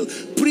the veil.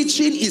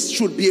 Preaching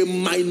should be a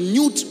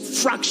minute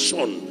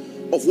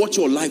fraction of what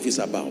your life is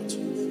about.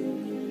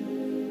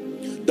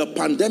 The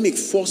pandemic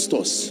forced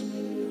us,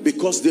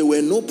 because there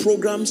were no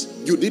programs,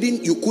 you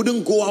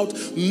couldn't go out.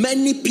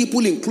 Many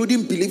people,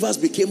 including believers,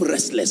 became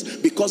restless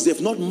because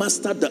they've not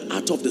mastered the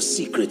art of the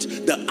secret,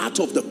 the art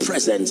of the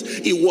present.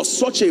 It was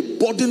such a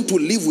burden to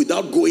live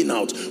without going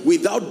out,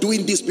 without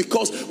doing this,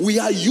 because we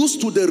are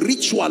used to the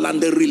ritual and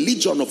the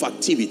religion of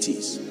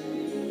activities.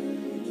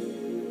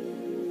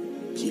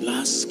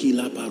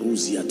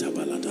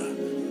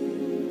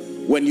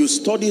 When you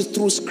study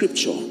through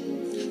scripture,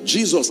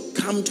 Jesus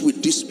camped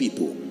with these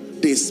people.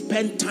 They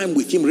spent time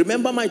with him.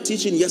 Remember my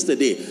teaching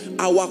yesterday.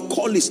 Our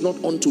call is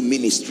not unto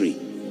ministry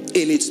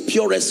in its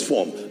purest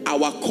form.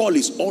 Our call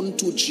is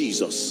unto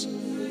Jesus.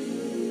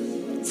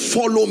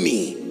 Follow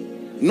me,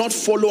 not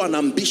follow an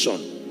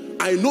ambition.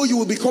 I know you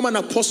will become an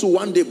apostle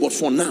one day, but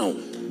for now,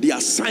 the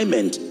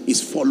assignment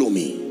is follow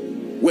me.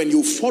 When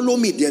you follow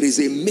me, there is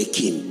a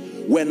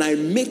making. When I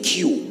make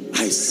you,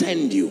 I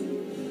send you.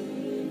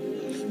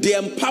 The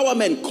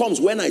empowerment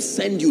comes when I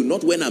send you,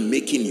 not when I'm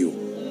making you.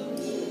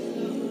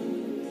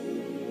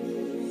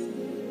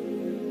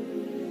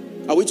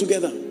 Are we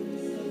together?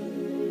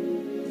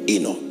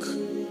 Enoch.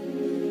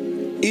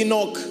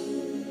 Enoch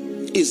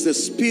is the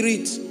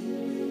spirit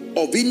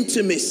of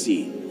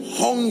intimacy,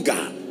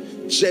 hunger,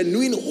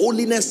 genuine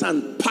holiness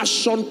and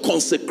passion,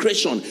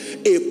 consecration,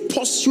 a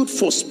pursuit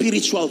for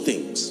spiritual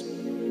things.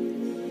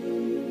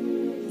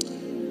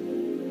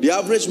 The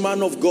average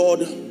man of God,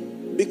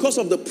 because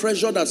of the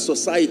pressure that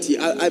society,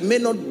 I may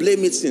not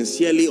blame it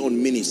sincerely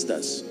on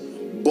ministers,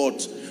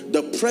 but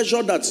the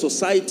pressure that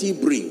society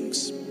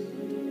brings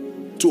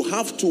to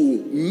have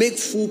to make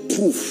full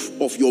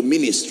proof of your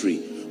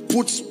ministry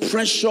puts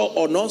pressure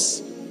on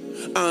us,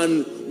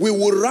 and we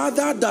would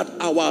rather that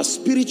our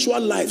spiritual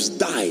lives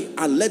die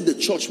and let the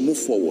church move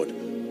forward.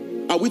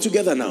 Are we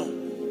together now?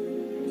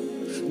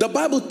 The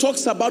Bible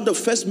talks about the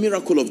first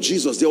miracle of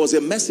Jesus. There was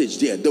a message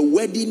there, the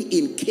wedding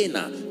in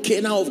Cana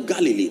of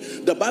Galilee.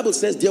 The Bible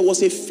says there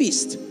was a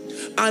feast,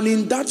 and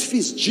in that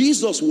feast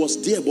Jesus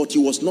was there, but he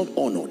was not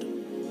honored.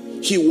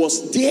 He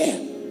was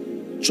there.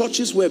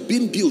 Churches were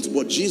being built,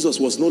 but Jesus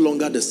was no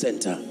longer the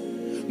center.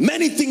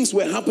 Many things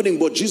were happening,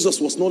 but Jesus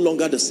was no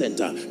longer the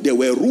center. There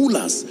were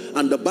rulers,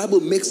 and the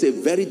Bible makes a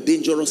very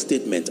dangerous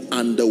statement,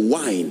 and the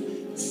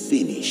wine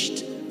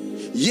finished.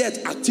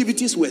 Yet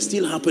activities were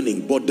still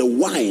happening, but the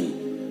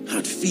wine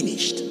had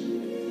finished.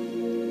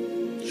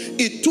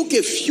 It took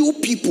a few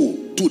people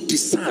to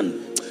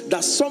discern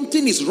that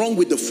something is wrong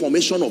with the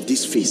formation of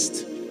this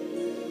feast.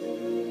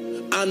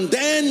 And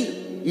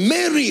then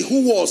Mary,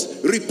 who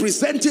was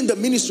representing the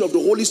ministry of the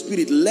Holy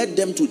Spirit, led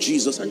them to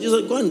Jesus. And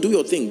Jesus said, go and do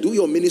your thing. Do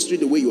your ministry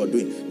the way you are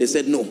doing. They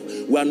said, no,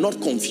 we are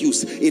not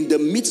confused. In the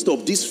midst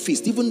of this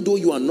feast, even though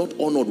you are not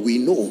honored, we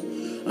know.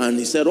 And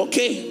he said,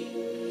 okay,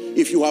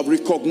 if you have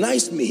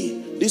recognized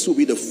me, this will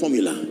be the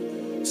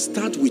formula.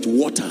 Start with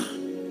water.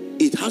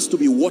 It has to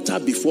be water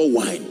before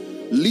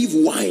wine. Leave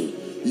wine.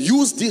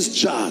 Use this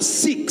jar,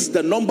 6,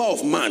 the number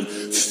of man.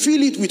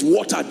 Fill it with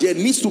water. There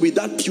needs to be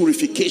that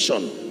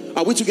purification.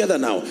 Are we together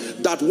now?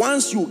 That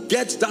once you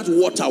get that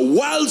water,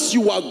 whilst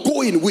you are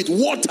going with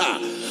water,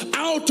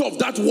 out of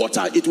that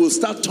water, it will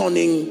start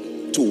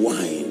turning to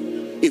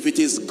wine. If it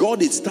is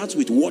God, it starts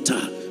with water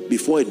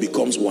before it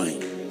becomes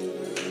wine.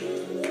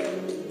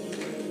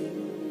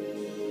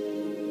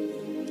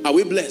 Are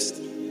we blessed?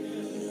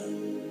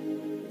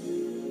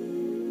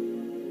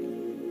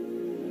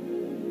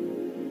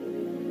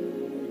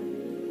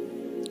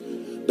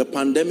 The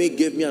pandemic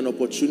gave me an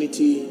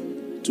opportunity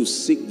to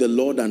seek the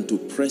Lord and to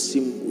press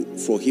him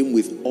for him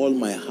with all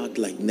my heart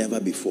like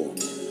never before.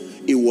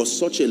 It was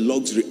such a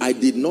luxury. I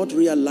did not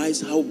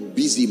realize how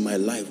busy my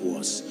life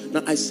was.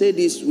 Now I say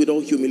this with all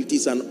humility.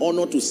 It's an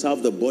honor to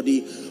serve the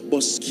body,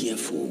 but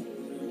careful.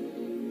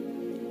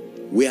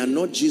 We are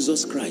not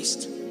Jesus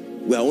Christ.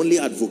 We are only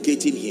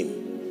advocating him.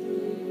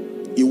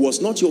 It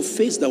was not your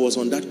face that was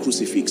on that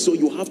crucifix, so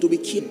you have to be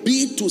careful.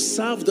 Be it to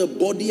serve the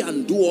body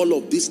and do all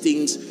of these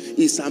things.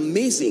 Is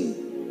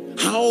amazing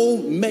how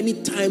many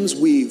times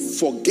we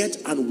forget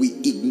and we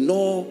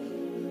ignore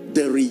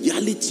the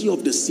reality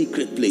of the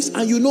secret place.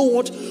 And you know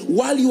what?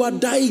 While you are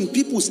dying,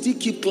 people still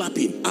keep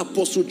clapping.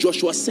 Apostle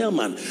Joshua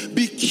Selman,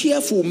 be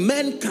careful.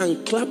 Men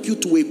can clap you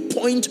to a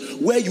point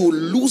where you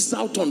lose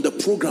out on the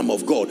program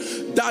of God.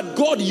 That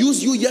God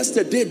used you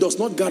yesterday does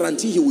not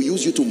guarantee he will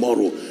use you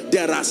tomorrow.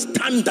 There are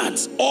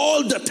standards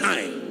all the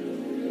time.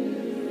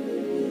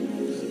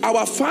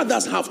 Our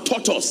fathers have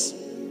taught us,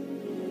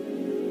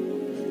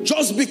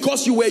 just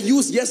because you were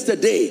used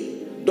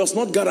yesterday does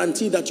not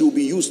guarantee that you will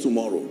be used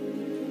tomorrow.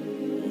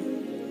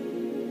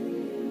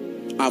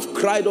 I've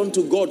cried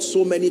unto God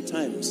so many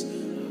times.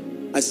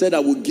 I said I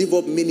would give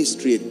up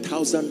ministry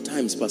 1,000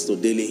 times, Pastor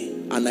Dele,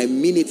 and I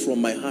mean it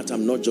from my heart.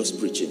 I'm not just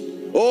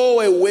preaching. Oh,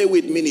 away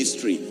with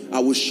ministry. I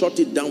will shut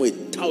it down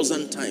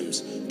 1,000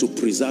 times to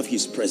preserve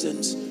his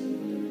presence.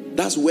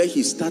 That's where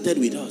he started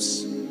with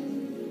us.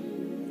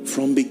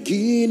 From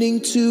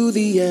beginning to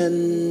the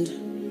end,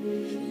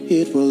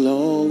 it will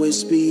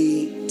always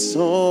be, it's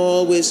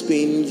always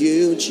been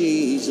you,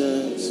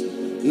 Jesus.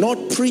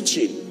 Not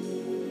preaching.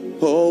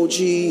 Oh,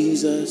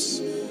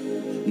 Jesus,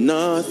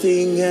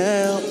 nothing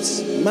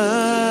else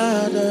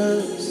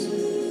matters.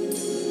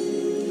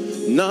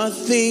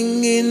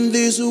 Nothing in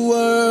this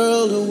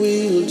world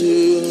will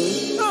do.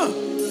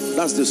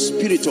 That's the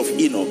spirit of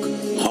Enoch.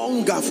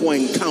 Hunger for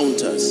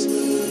encounters.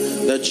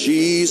 That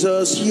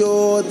Jesus,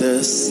 you're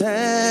the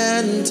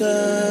center.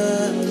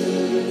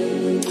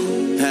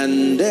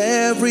 And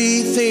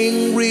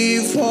everything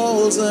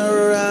revolves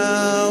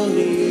around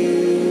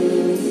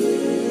you,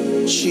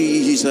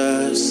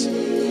 Jesus.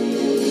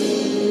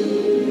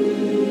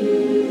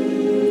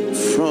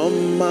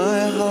 From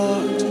my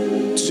heart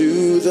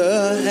to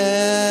the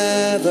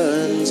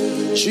heavens,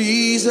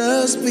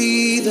 Jesus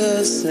be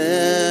the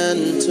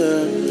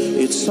center.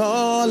 It's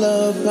all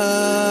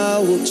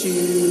about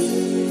you.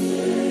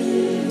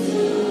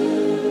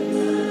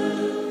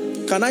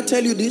 Can I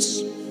tell you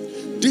this?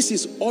 This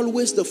is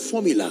always the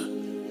formula.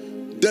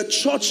 The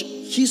church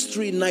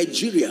history in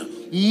Nigeria,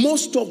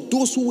 most of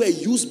those who were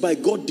used by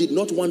God did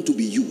not want to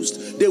be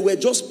used. They were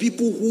just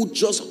people who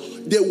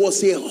there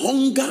was a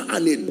hunger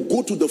and a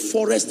go to the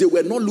forest. They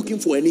were not looking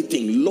for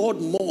anything.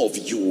 Lord, more of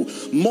you,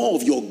 more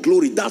of your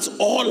glory. That's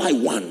all I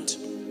want.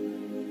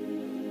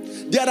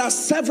 There are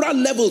several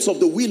levels of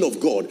the will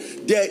of God.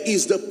 There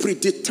is the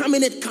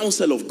predeterminate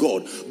counsel of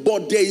God,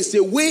 but there is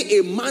a way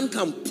a man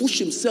can push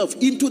himself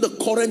into the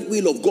current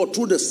will of God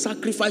through the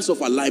sacrifice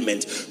of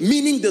alignment,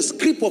 meaning the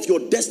script of your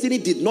destiny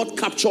did not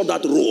capture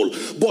that role,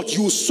 but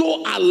you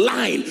so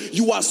align,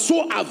 you are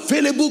so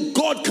available,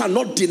 God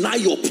cannot deny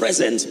your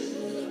presence.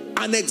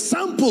 An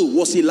example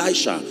was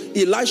Elisha.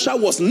 Elisha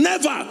was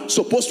never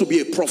supposed to be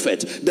a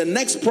prophet. The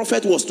next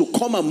prophet was to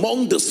come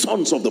among the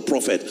sons of the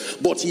prophet.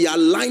 But he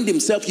aligned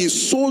himself. He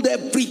sold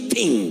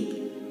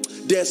everything.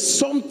 There's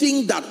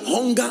something that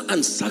hunger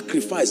and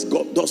sacrifice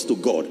God does to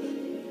God.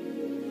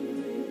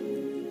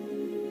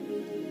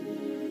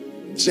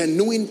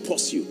 Genuine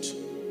pursuit.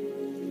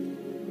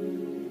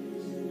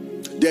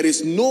 There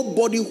is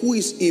nobody who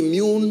is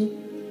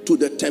immune to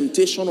the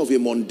temptation of a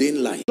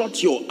mundane life.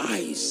 Shut your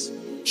eyes.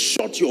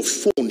 Shut your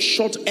phone,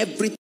 shut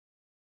everything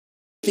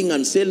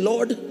and say,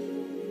 Lord,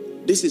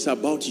 this is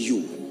about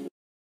you.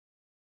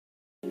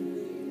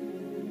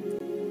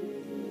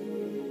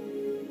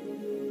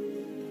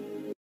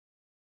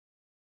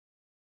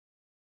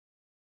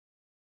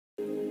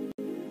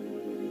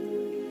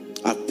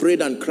 I've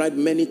prayed and cried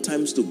many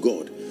times to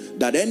God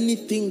that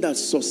anything that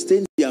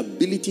sustains the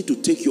ability to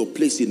take your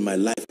place in my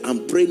life,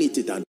 I'm praying it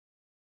in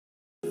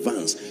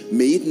advance.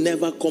 May it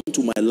never come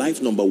to my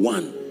life, number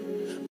one.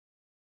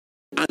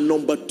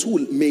 number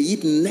two, may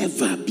it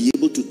never be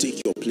able to take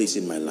your place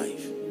in my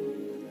life.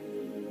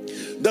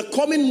 The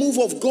coming move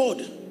of God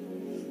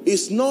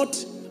is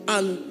not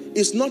a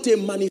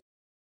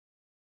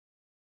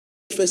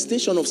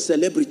manifestation of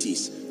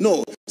celebrities.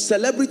 No,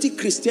 celebrity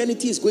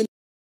Christianity is going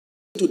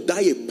to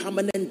die a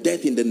permanent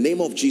death in the name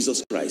of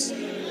Jesus Christ.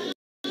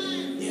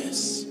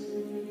 Yes.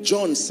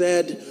 John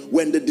said,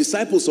 when the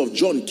disciples of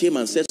John came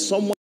and said,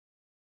 someone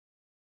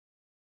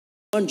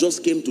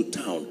just came to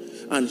town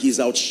and he's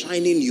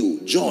outshining you.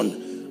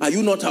 John, are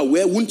you not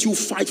aware? Won't you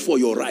fight for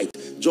your right?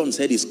 John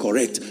said, it's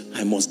correct.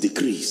 I must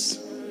decrease.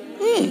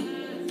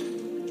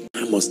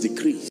 I must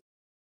decrease.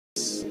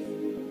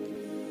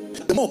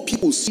 The more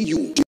people see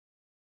you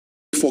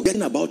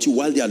forgetting about you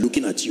while they are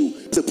looking at you,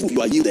 it's a proof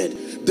you are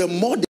yielded. The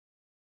more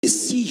they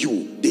see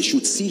you, they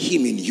should see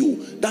him in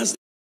you. That's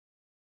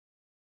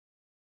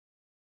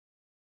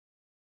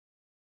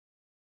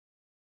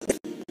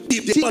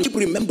if they keep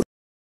remembering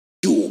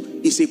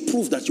you, it's a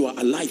proof that you are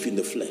alive in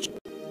the flesh.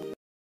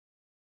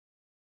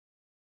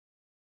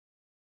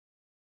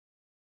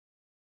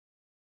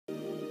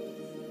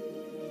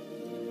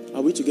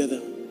 Are we together?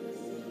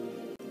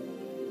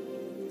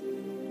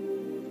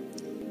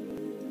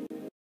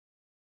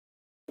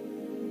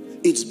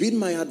 It's been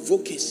my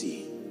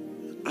advocacy.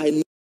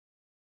 I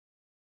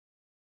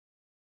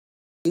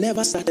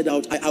never started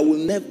out. I will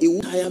never, it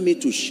would hire me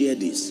to share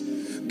this.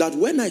 That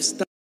when I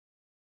start,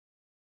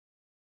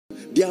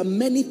 there are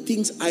many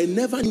things I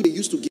never knew they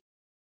used to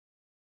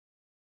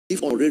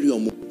give on radio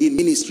in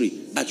ministry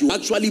that you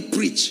actually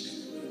preach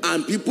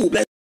and people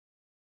bless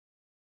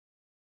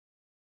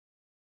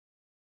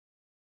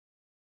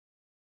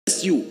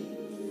you.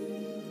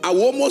 I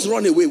will almost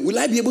run away. Will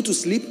I be able to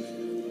sleep?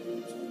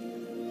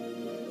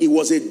 It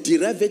was a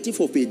derivative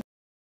of a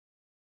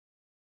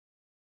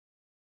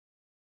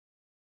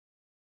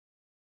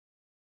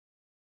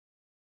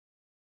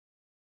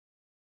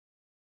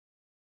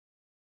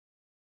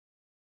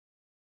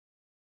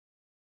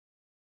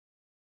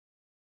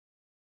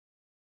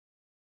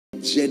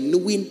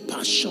genuine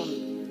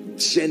passion.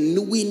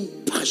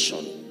 Genuine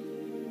passion.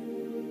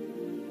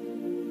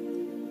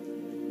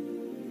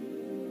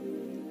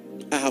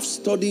 I have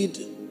studied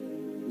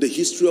the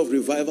history of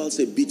revivals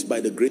a bit by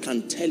the great,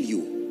 and tell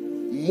you,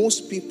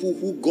 most people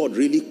who God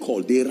really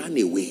called, they ran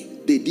away.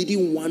 They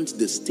didn't want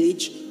the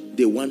stage,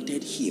 they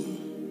wanted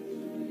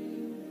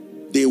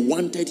him. They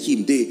wanted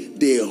him.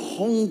 They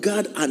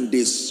hungered and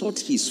they sought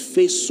his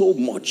face so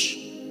much.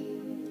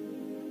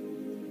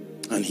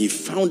 And he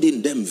found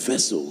in them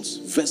vessels,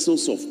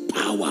 vessels of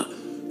power,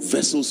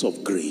 vessels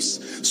of grace.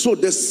 So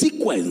the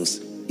sequence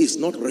is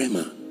not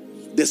Rhema.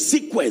 The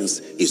sequence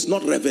is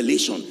not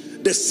revelation.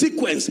 The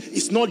sequence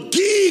is not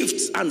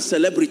gifts and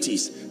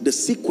celebrities. The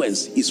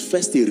sequence is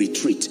first a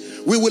retreat.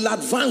 We will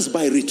advance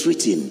by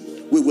retreating.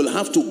 We will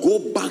have to go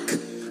back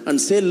and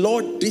say,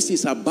 Lord, this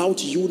is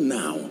about you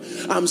now.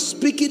 I'm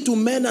speaking to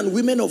men and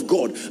women of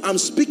God. I'm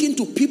speaking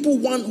to people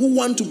who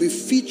want to be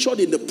featured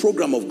in the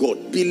program of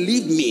God.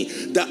 Believe me,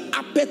 the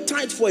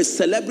appetite for a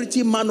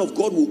celebrity man of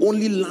God will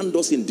only land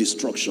us in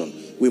destruction.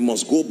 We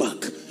must go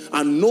back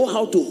and know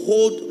how to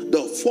hold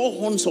the four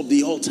horns of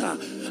the altar.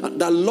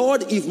 The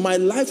Lord, if my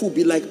life will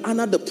be like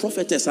Anna the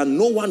prophetess and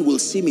no one will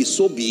see me,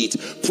 so be it,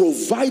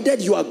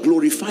 provided you are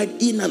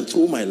glorified in and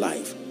through my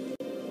life.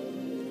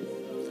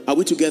 Are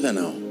we together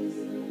now?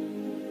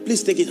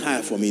 Please take it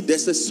higher for me.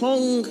 There's a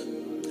song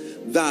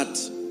that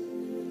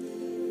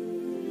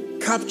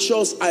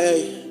captures,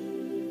 I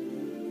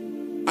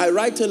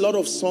write a lot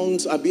of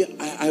songs,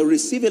 I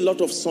receive a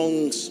lot of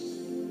songs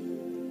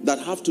that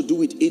have to do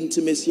with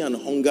intimacy and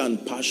hunger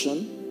and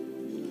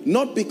passion.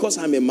 Not because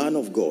I'm a man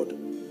of God,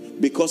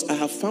 because I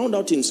have found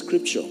out in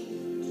scripture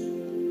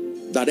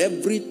that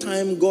every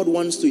time God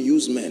wants to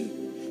use men,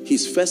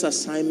 his first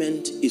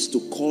assignment is to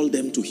call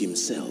them to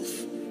himself.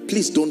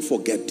 Please don't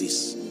forget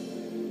this.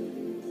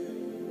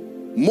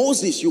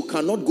 Moses, you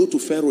cannot go to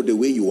Pharaoh the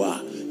way you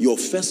are. Your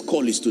first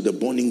call is to the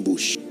burning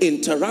bush.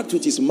 Interact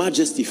with his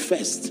majesty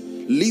first.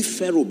 Leave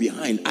Pharaoh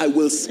behind. I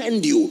will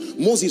send you.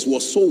 Moses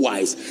was so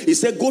wise. He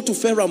said, go to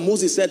Pharaoh. And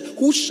Moses said,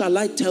 who shall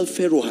I tell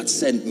Pharaoh had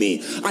sent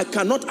me? I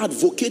cannot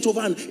advocate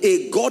over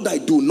a God I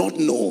do not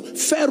know.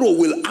 Pharaoh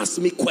will ask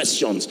me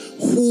questions.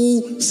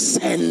 Who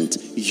sent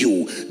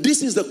you?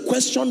 This is the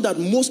question that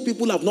most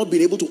people have not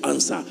been able to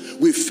answer.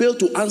 We fail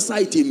to answer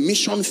it in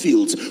mission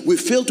fields. We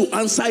fail to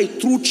answer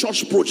it through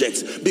church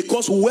projects,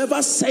 because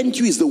whoever sent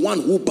you is the one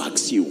who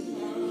backs you.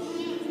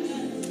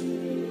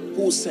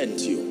 Who sent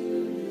you?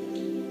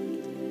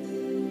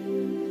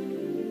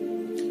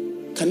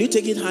 Can you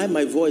take it high,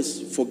 my voice?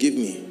 Forgive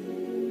me.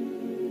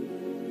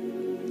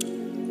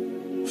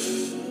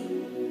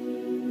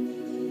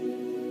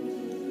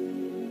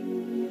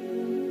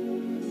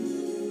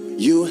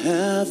 You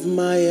have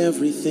my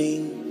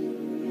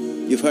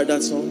everything. You've heard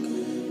that song?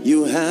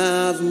 You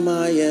have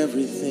my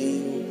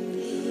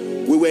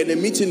everything. We were in a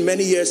meeting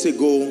many years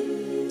ago,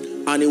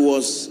 and it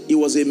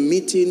was a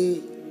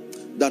meeting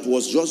that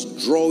was just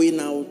drawing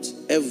out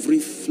every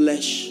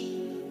flesh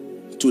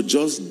to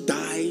just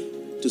die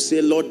to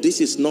say, Lord,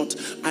 this is not,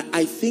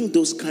 I think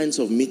those kinds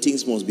of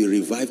meetings must be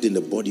revived in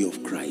the body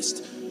of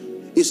Christ.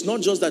 It's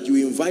not just that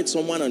you invite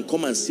someone and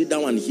come and sit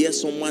down and hear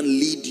someone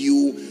lead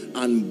you.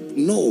 And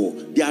no,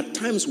 there are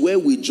times where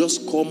we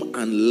just come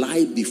and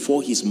lie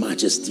before His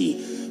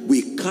Majesty.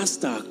 We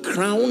cast our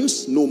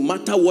crowns, no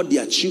matter what the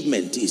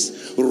achievement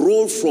is,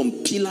 roll from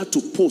pillar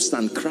to post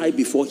and cry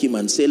before Him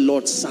and say,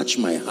 Lord, search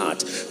my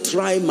heart,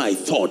 try my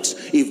thoughts.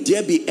 If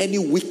there be any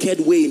wicked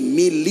way in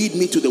me, lead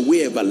me to the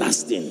way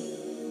everlasting.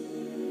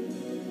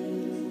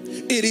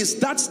 It is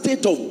that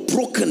state of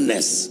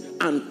brokenness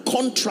and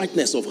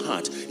contriteness of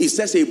heart. It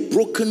says a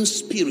broken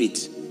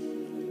spirit,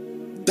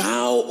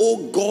 thou,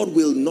 O God,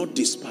 will not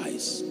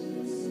despise.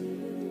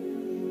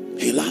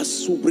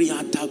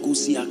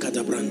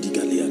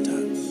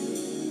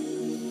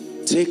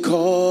 Take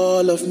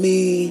all of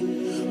me,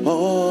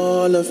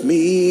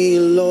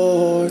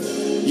 Lord.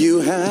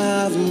 You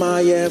have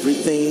my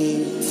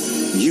everything.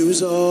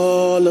 Use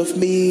all of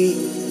me,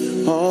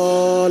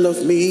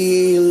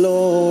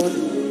 Lord.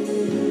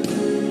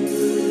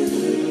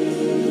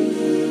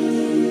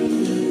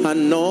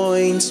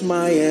 Anoint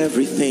my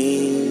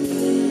everything.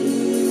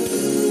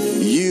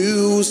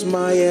 Use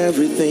my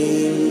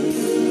everything.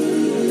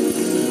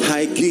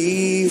 I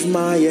give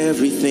my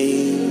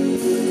everything.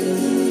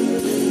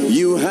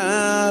 You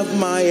have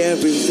my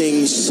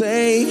everything.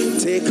 Say,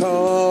 take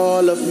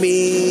all of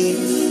me,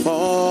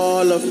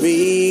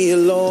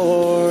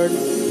 Lord.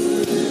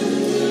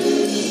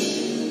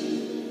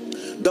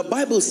 The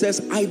Bible says,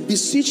 I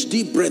beseech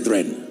thee,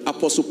 brethren.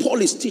 Apostle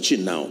Paul is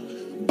teaching now.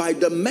 By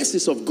the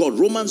mercies of God,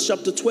 Romans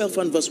chapter 12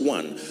 and verse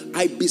 1.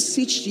 I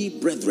beseech ye,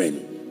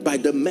 brethren, by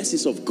the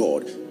mercies of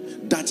God,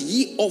 that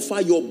ye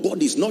offer your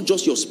bodies, not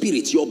just your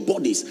spirits, your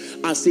bodies,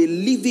 as a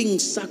living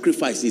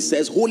sacrifice. He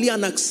says, holy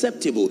and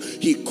acceptable.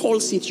 He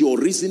calls it your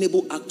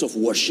reasonable act of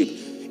worship.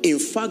 In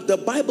fact, the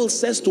Bible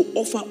says to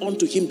offer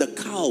unto Him the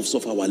calves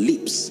of our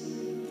lips.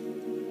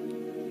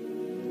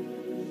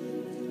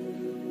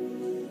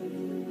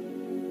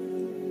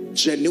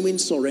 Genuine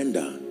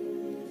surrender.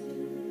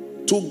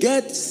 To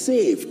get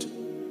saved,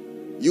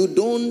 you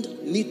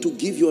don't need to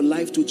give your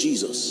life to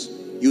Jesus.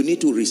 You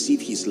need to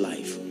receive His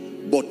life.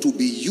 But to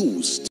be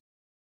used,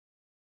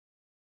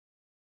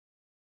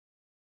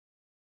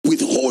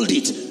 withhold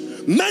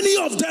it. Many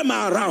of them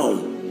are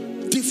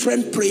around.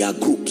 Different prayer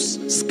groups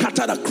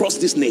scattered across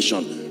this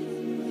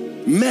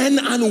nation. Men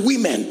and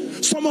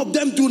women. Some of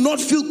them do not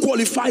feel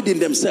qualified in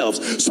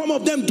themselves. Some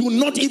of them do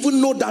not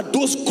even know that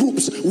those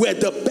groups were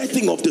the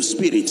birthing of the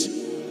Spirit.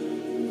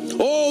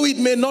 Oh, it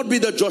may not be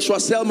the Joshua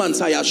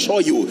Selmans, I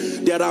assure you.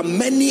 There are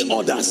many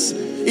others.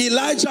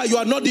 Elijah, you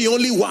are not the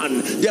only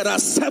one. There are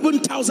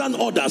 7,000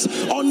 others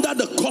under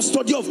the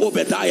custody of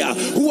Obadiah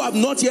who have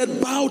not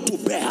yet bowed to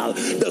Baal.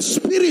 The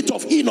spirit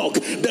of Enoch,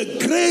 the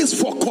grace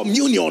for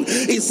communion.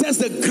 It says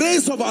the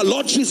grace of our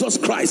Lord Jesus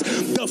Christ,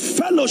 the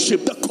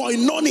fellowship, the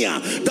koinonia,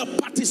 the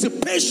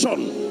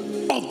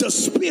participation of the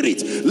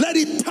Spirit. Let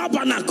it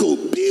tabernacle,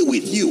 be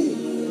with you.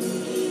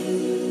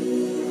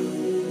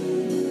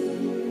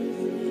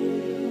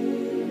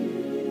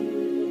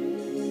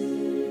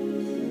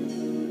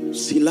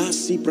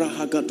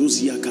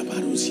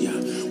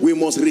 We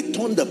must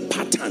return the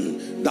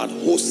pattern that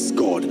hosts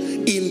God.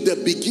 In the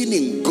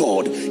beginning,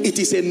 God. It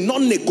is a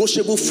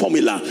non-negotiable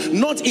formula.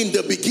 Not in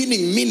the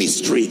beginning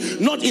ministry,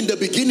 not in the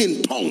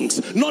beginning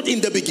tongues, not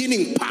in the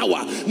beginning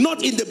power,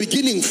 not in the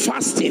beginning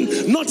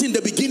fasting, not in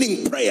the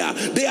beginning prayer.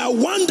 They are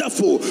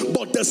wonderful,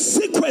 but the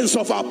sequence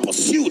of our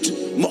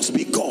pursuit must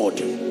be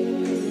God.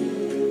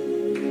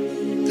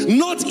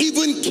 Not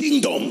even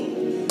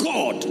kingdom,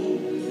 God.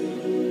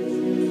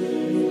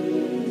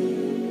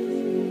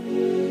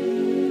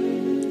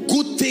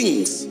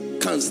 Things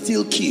can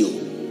still kill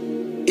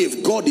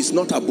if God is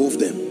not above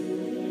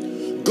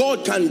them.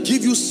 God can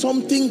give you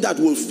something that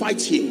will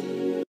fight Him.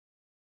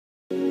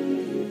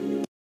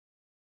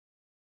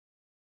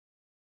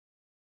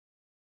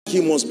 He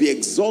must be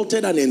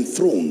exalted and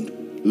enthroned,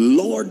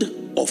 Lord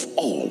of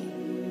all.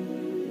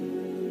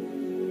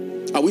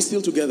 Are we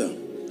still together?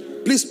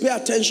 Please pay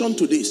attention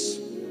to this.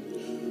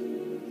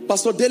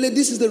 Pastor Dele,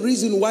 this is the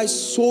reason why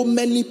so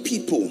many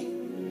people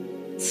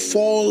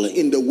fall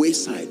in the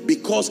wayside,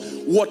 because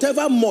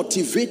whatever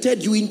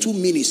motivated you into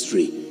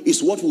ministry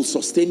is what will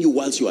sustain you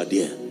whilst you are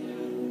there.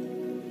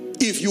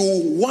 If you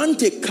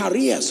want a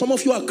career, some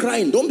of you are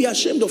crying, don't be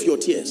ashamed of your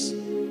tears.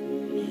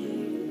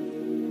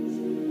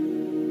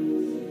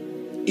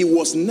 It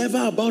was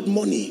never about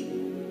money.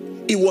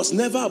 It was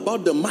never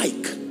about the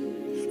mic.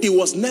 It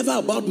was never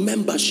about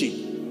membership.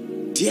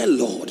 Dear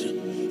Lord,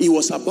 it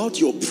was about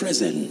your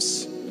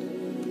presence,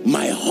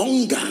 my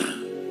hunger.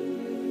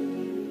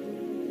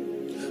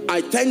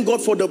 I thank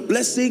God for the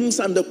blessings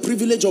and the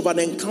privilege of an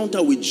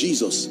encounter with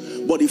Jesus.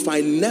 But if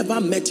I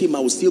never met Him, I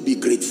will still be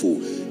grateful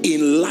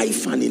in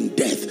life and in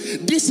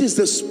death. This is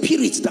the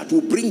spirit that will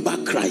bring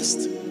back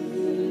Christ.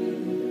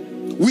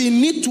 We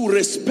need to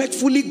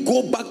respectfully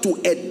go back to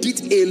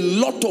edit a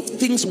lot of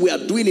things we are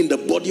doing in the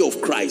body of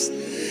Christ.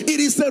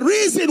 It is the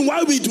reason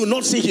why we do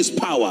not see His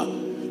power.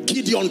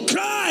 Gideon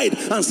cried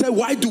and said,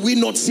 why do we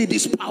not see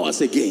these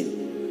powers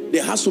again?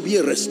 There has to be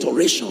a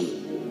restoration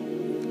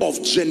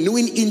of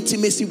genuine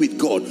intimacy with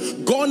God.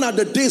 Gone are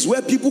the days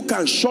where people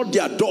can shut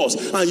their doors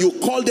and you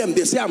call them,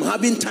 they say, I'm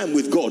having time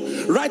with God.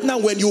 Right now,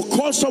 when you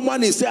call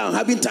someone and say, I'm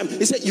having time,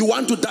 he said, you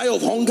want to die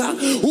of hunger?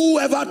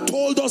 Whoever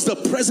told us the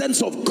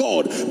presence of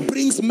God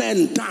brings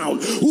men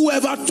down,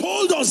 whoever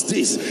told us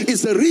this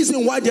is the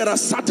reason why there are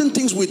certain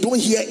things we don't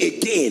hear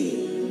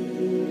again.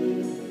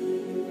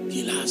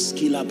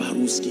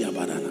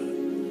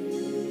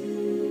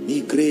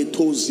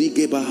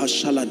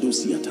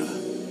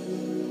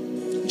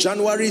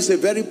 January is a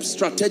very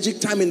strategic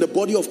time in the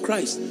body of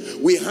Christ.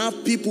 We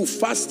have people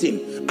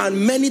fasting,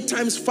 and many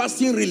times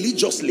fasting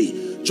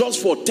religiously,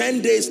 just for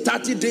 10 days,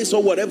 30 days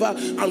or whatever,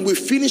 and we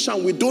finish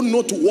and we don't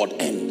know to what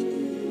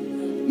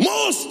end.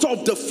 Most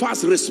of the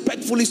fast,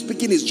 respectfully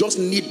speaking, is just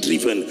need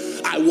driven.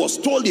 I was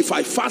told if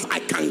I fast, I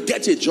can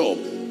get a job.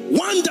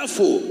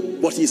 Wonderful,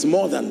 but it's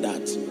more than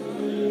that.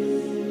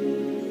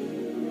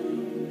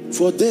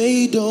 For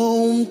they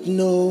don't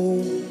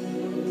know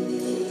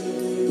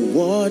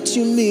what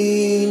you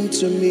mean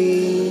to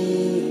me.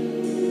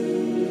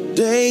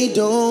 They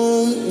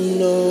don't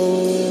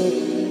know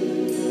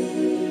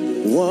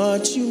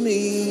what you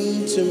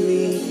mean to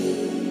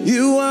me.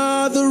 You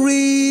are the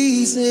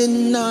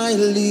reason I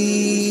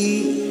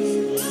live.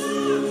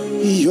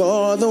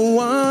 You're the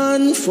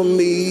one for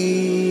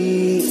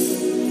me.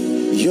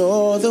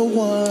 You're the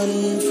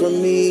one for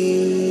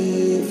me.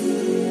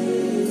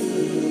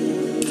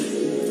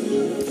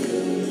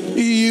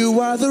 You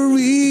are the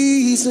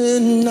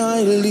reason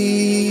I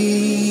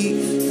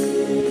live.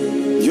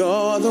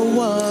 You're the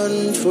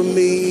one for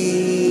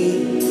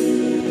me.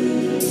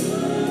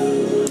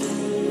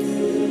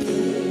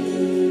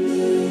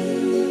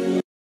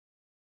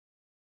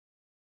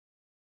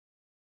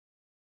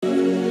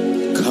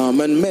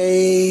 Come and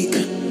make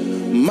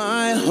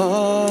my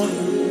heart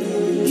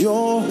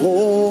your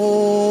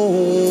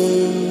home.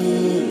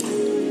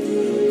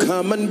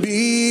 Come and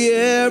be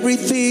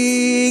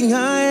everything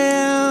I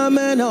am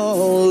and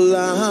all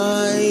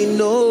I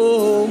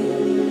know.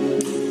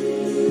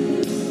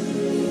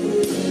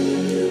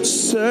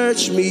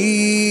 Search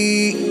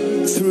me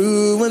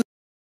through and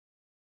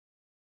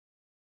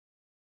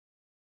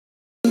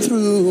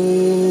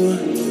through.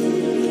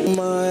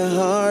 My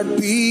heart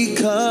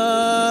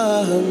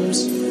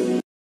becomes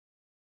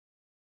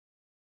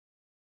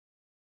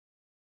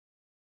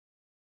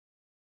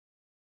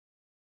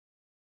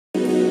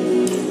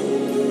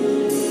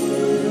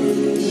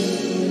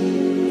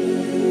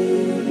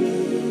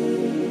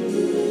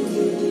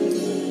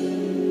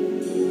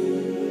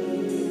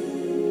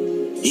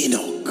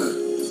Enoch.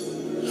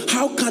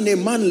 How can a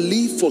man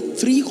live for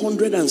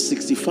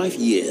 365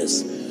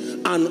 years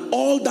and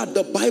all that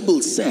the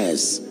Bible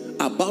says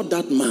about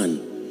that man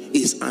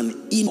is an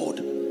Enoch?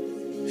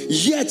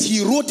 Yet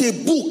he wrote a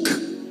book,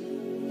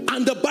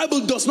 and the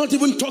Bible does not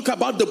even talk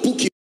about the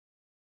book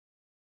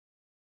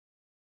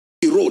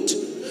he wrote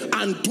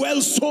and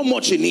dwells so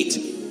much in it.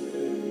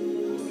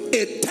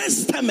 A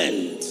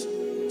testament,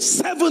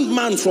 seventh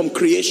man from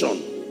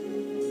creation.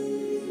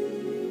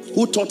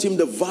 Who taught him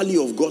the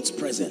value of God's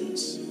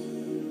presence?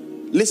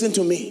 Listen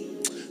to me.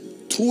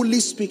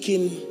 Truly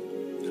speaking,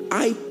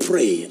 I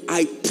pray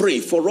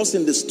for us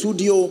in the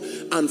studio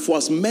and for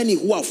as many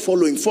who are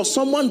following. For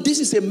someone, this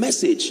is a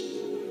message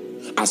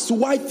as to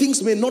why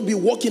things may not be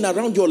working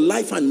around your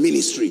life and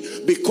ministry,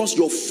 because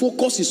your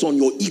focus is on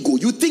your ego.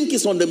 You think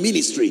it's on the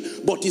ministry,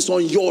 but it's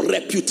on your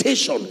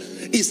reputation.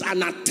 It's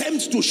an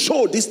attempt to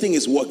show this thing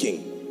is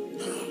working.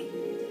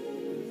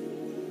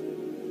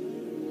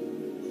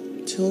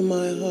 Till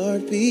my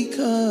heart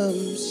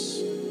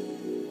becomes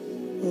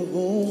a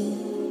home.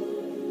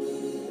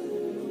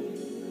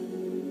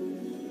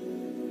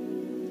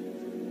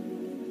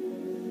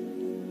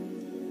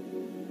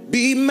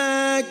 Be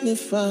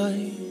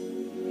magnified,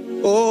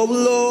 oh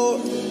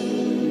Lord.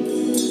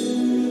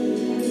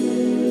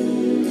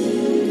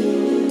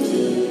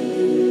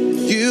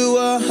 You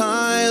are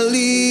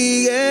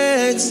highly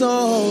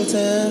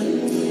exalted.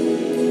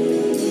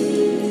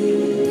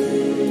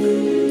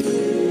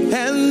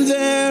 And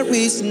there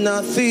is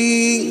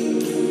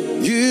nothing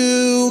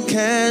you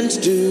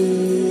can't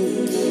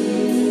do.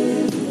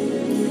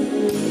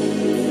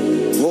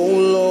 Oh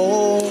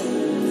Lord,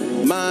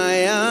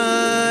 my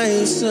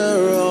eyes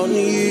are on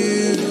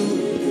you.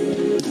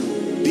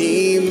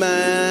 Be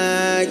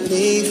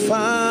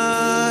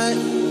magnified.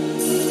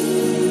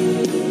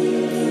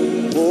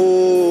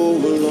 Oh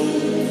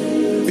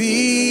Lord,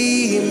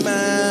 be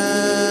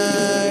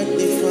magnified.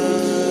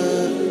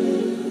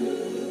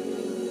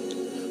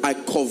 I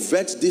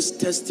covet this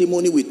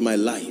testimony with my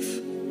life,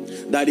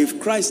 that if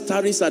Christ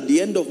tarries at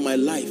the end of my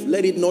life,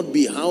 let it not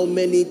be how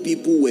many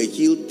people were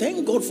healed.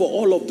 Thank God for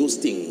all of those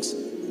things.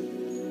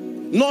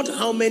 Not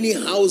how many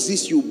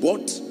houses you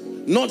bought,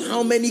 not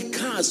how many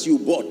cars you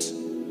bought.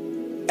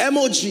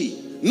 MOG,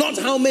 not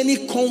how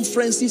many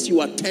conferences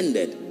you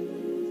attended.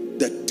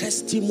 The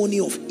testimony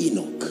of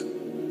Enoch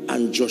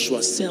and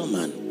Joshua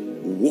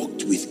Selman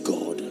walked with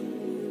God.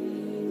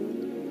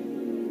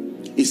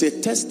 It's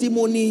a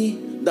testimony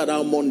that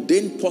our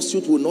mundane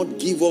pursuit will not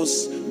give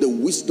us the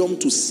wisdom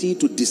to see,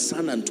 to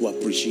discern, and to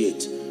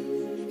appreciate.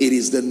 It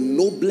is the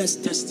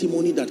noblest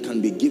testimony that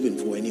can be given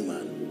for any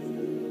man.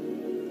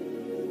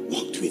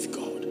 Walked with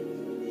God.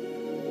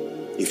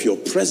 If your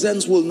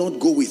presence will not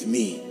go with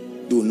me,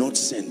 do not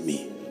send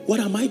me. What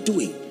am I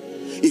doing?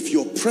 If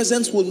your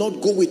presence will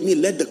not go with me,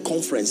 let the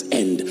conference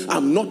end.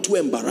 I'm not too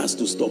embarrassed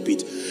to stop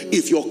it.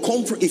 If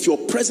your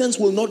presence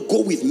will not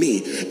go with me,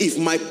 if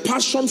my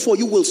passion for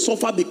you will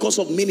suffer because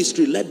of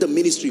ministry, let the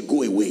ministry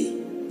go away.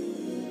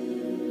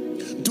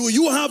 Do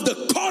you have the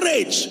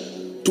courage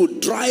to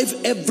drive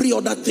every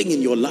other thing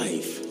in your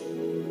life?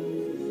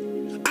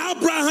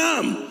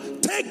 Abraham,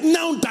 take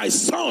now thy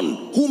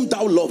son whom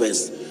thou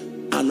lovest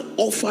and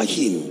offer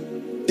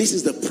him. This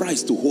is the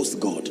price to host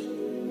God.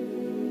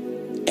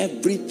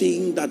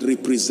 Everything that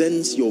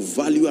represents your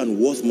value and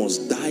worth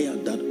must die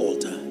at that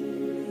altar.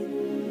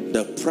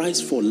 The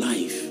price for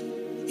life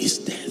is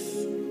death.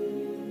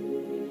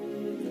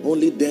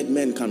 Only dead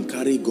men can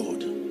carry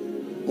God.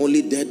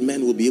 Only dead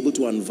men will be able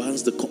to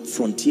advance the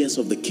frontiers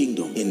of the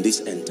kingdom in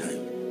this end time.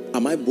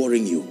 Am I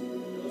boring you?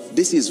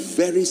 This is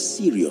very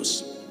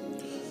serious.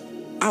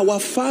 Our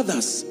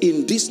fathers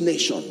in this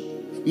nation,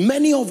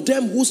 many of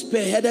them who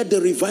spearheaded the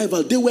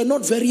revival, they were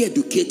not very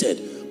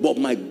educated. But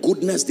my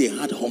goodness, they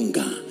had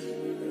hunger.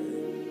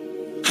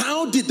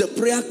 How did the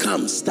prayer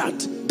camp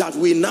start that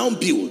we now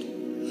build?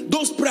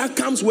 Those prayer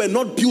camps were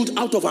not built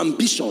out of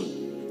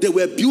ambition. They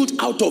were built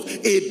out of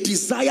a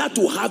desire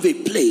to have a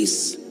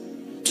place.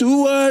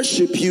 To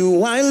worship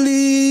you I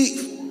live.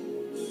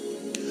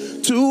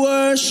 To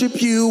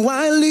worship you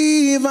I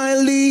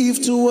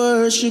live to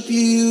worship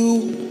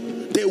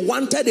you. They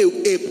wanted a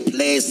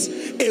place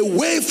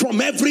away from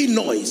every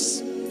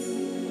noise.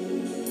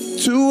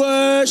 To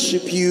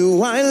worship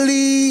you I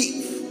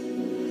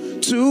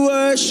live. To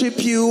worship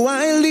you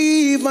I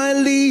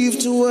live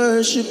to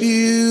worship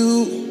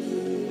you.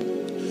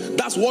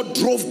 That's what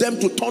drove them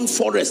to turn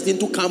forest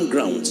into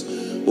campgrounds.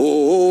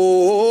 Oh,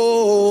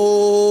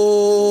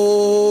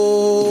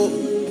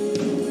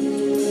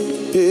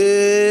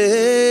 hey,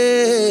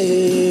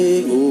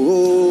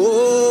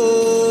 oh,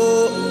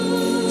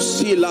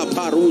 Sila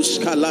Parush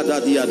Kalada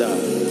Diada.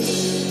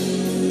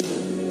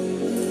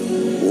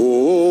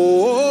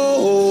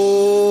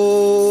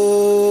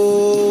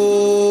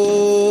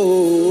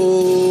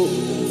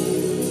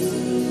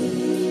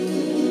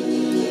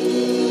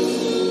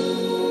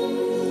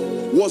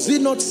 Was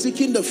it not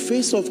seeking the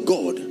face of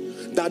God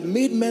that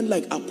made men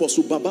like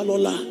Apostle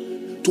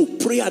Babalola to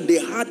pray, and they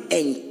had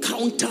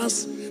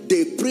encounters?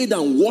 They prayed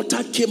and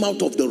water came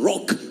out of the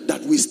rock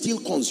that we still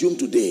consume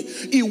today.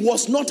 It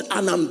was not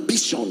an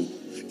ambition.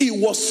 It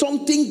was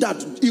something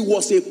that, it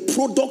was a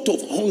product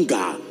of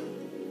hunger.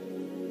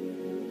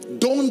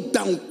 Don't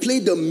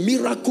downplay the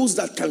miracles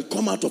that can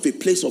come out of a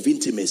place of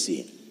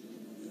intimacy.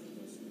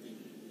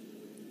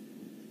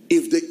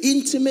 If the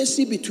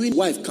intimacy between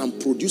wife can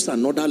produce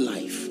another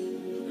life,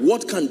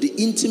 what can the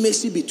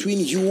intimacy between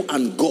you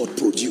and God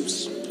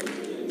produce?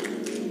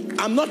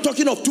 I'm not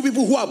talking of two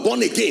people who are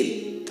born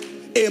again.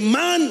 A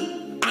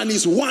man and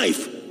his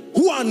wife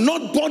who are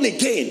not born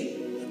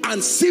again,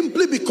 and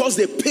simply because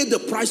they paid the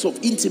price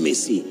of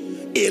intimacy,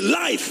 a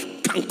life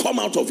can come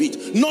out of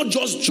it. Not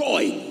just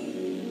joy,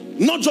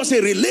 not just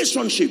a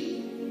relationship.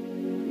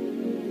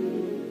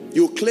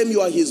 You claim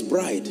you are his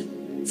bride.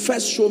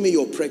 First show me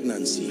your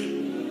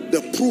pregnancy,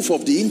 the proof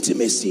of the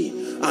intimacy,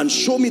 and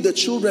show me the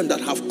children that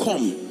have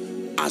come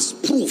as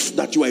proof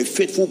that you are a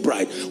faithful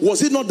bride.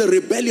 Was it not the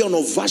rebellion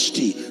of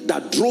Vashti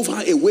that drove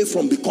her away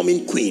from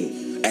becoming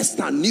queen?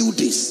 Esther knew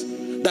this,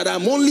 that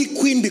I'm only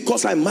queen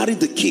because I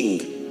married the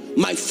king.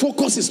 My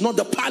focus is not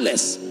the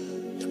palace.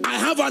 I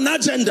have an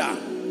agenda.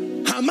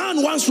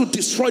 Haman wants to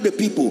destroy the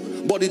people,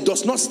 but it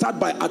does not start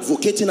by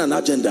advocating an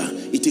agenda.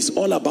 It is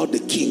all about the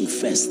king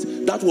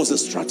first. That was the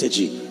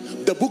strategy.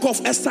 The book of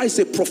Esther is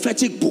a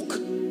prophetic book.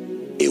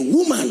 A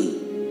woman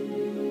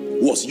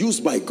was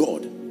used by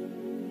God.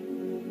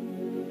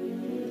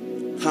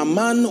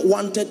 Haman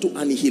wanted to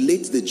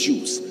annihilate the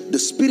Jews. The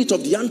spirit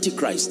of the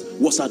Antichrist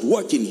was at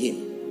work in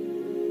him.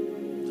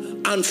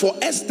 And for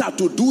Esther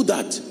to do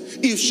that,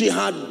 if she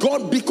had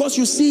God, because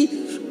you see,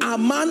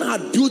 Haman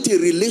had built a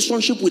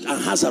relationship with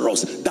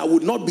Ahasuerus that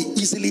would not be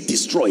easily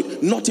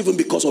destroyed, not even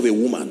because of a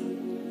woman.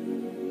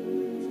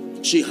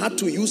 She had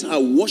to use her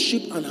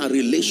worship and her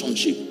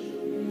relationship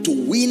to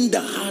win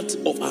the heart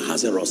of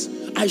Ahasuerus.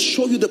 I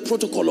show you the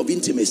protocol of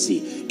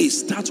intimacy. It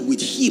starts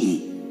with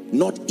him,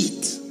 not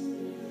it.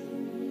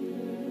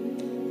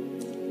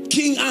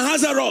 King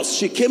Ahasuerus,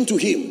 she came to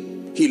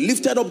him. He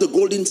lifted up the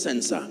golden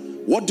censer.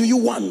 What do you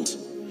want?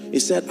 He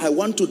said, I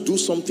want to do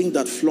something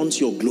that flaunts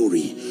your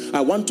glory.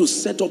 I want to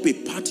set up a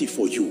party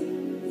for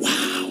you.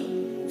 Wow.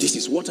 This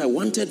is what I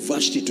wanted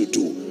Vashti to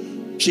do.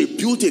 She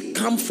built a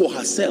camp for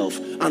herself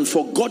and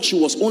forgot she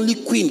was only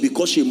queen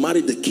because she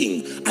married the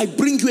king. I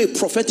bring you a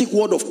prophetic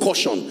word of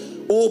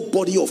caution. O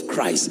body of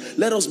Christ,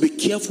 let us be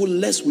careful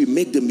lest we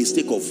make the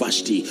mistake of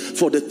Vashti.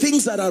 For the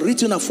things that are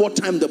written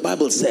aforetime, the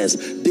Bible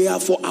says, they are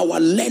for our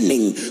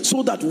learning,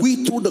 so that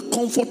we through the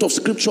comfort of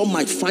scripture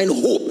might find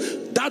hope.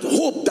 That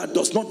hope that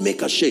does not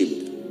make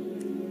ashamed.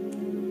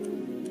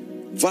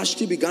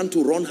 Vashti began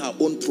to run her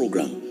own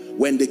program.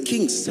 When the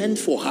king sent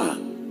for her,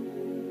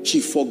 she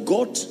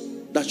forgot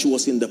that she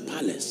was in the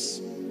palace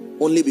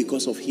only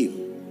because of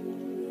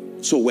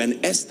him. So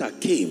when Esther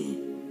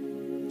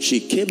came, she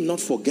came not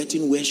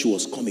forgetting where she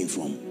was coming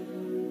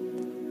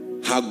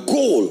from. Her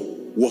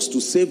goal was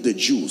to save the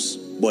Jews,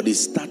 but it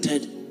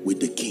started with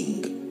the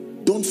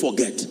king. Don't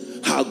forget,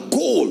 her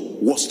goal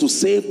was to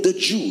save the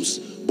Jews,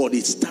 but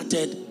it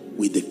started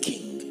with the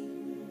king.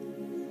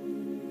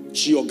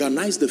 She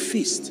organized the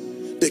feast.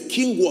 The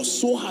king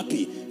was so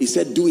happy, he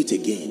said, do it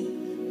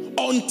again.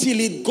 Until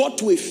it got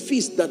to a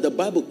feast that the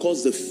Bible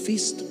calls the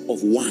Feast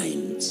of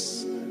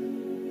Wines.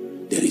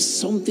 There is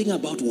something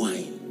about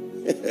wine.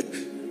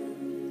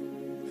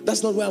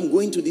 That's not where I'm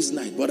going to this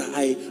night, but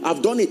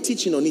I've done a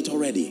teaching on it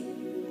already.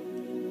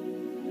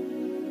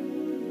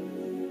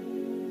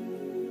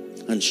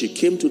 And she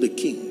came to the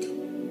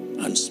king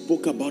and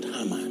spoke about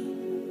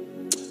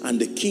Haman. And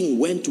the king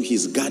went to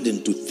his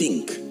garden to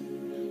think,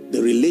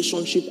 the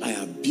relationship I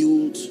have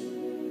built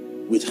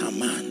with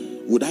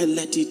Haman, would I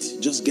let it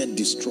just get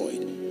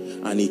destroyed?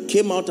 And he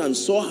came out and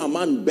saw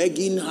Haman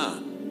begging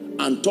her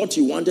and thought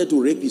he wanted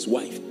to rape his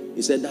wife.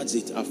 He said, that's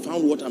it. I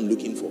found what I'm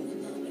looking for.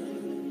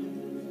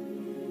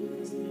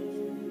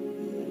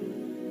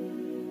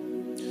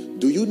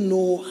 Do you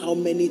know how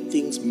many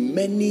things,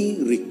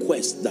 many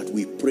requests that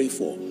we pray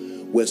for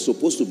were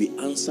supposed to be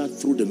answered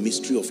through the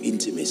mystery of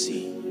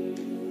intimacy?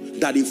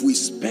 That if we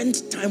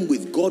spent time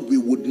with God, we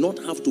would not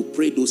have to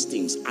pray those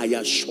things. I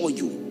assure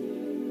you.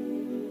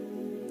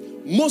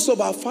 Most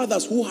of our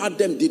fathers who had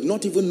them did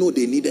not even know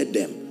they needed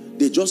them.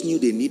 They just knew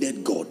they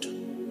needed God.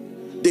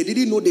 They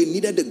didn't know they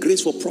needed the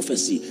grace for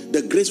prophecy,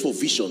 the grace for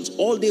visions.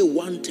 All they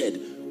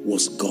wanted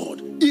was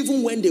God.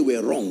 Even when they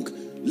were wrong,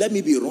 let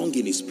me be wrong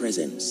in his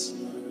presence.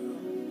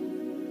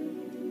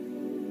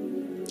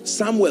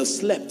 Samuel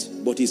slept,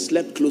 but he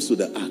slept close to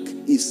the ark.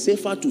 It's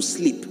safer to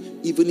sleep,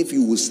 even if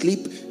you will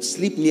sleep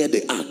near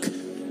the ark.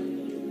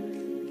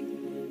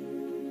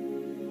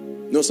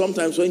 No,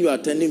 sometimes when you are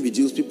attending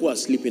vigils, people are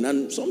sleeping.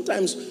 And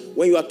sometimes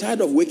when you are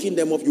tired of waking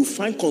them up, you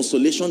find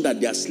consolation that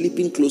they are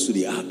sleeping close to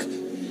the ark.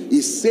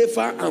 It's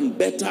safer and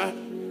better.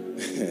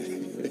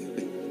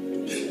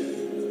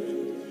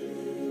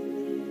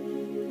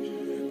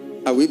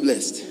 Are we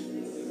blessed?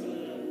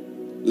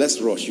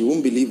 Let's rush. You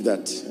won't believe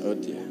that. Oh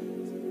dear.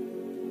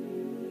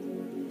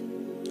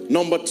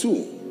 Number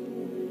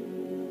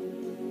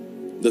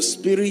 2, the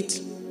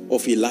spirit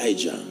of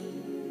Elijah.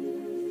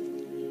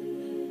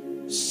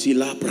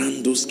 Sila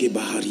brandoske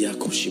baharia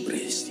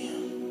koshibrestia.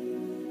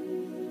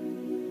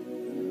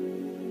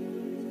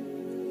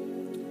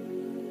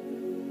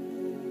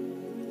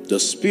 The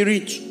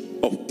spirit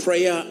of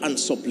prayer and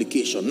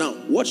supplication. Now,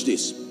 watch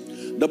this.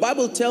 The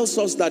Bible tells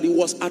us that it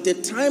was at a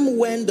time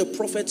when the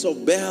prophets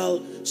of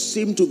Baal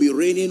seemed to be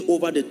reigning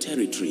over the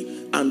territory,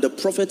 and the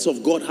prophets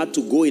of God had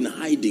to go in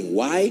hiding.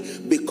 Why?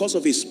 Because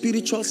of a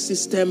spiritual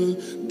system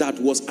that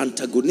was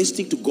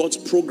antagonistic to God's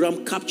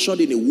program,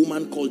 captured in a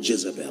woman called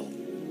Jezebel.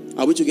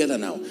 Are we together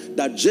now?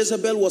 That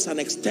Jezebel was an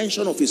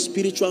extension of a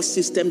spiritual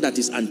system that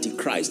is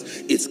antichrist.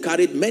 It's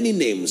carried many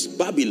names: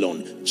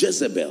 Babylon,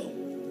 Jezebel.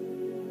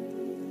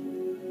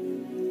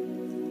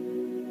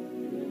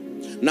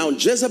 Now,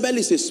 Jezebel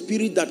is a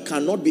spirit that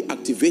cannot be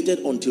activated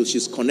until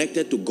she's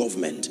connected to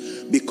government,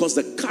 because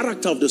the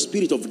character of the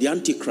spirit of the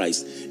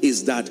Antichrist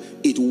is that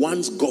it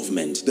wants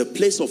government, the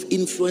place of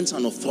influence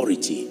and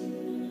authority.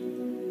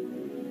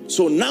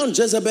 So now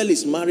Jezebel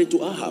is married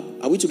to Ahab.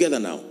 Are we together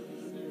now?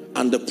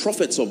 And the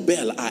prophets of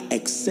Baal are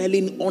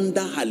excelling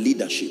under her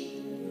leadership.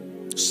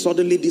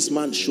 Suddenly this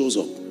man shows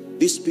up,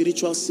 this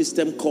spiritual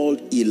system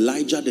called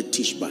Elijah the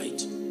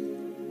Tishbite.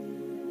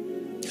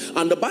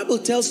 And the Bible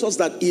tells us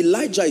that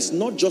Elijah is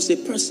not just a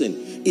person.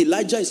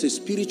 Elijah is a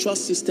spiritual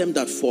system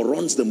that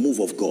foreruns the move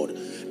of God.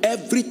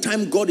 Every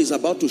time God is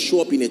about to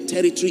show up in a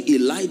territory,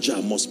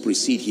 Elijah must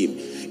precede him.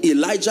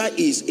 Elijah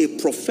is a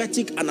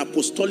prophetic and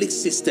apostolic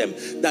system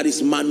that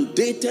is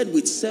mandated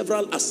with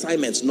several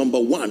assignments. Number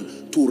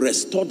 1, to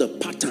restore the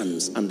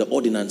patterns and the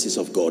ordinances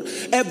of God.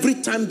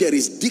 Every time there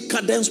is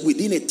decadence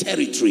within a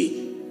territory,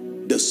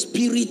 the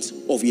spirit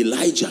of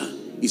Elijah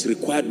is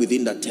required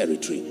within that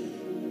territory.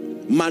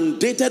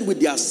 Mandated with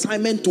the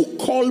assignment to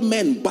call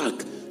men back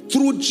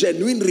through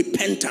genuine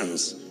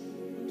repentance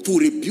to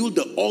rebuild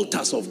the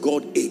altars of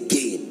God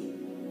again.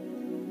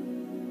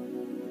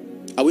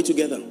 Are we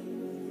together?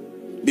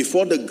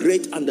 Before the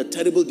great and the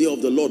terrible day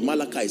of the Lord,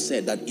 Malachi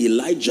said that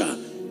Elijah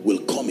will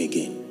come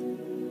again.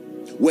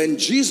 When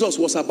Jesus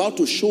was about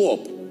to show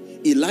up,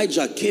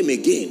 Elijah came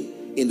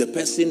again in the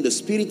person, the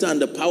spirit and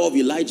the power of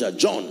Elijah.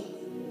 John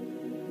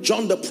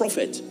the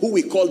prophet, who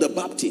we call the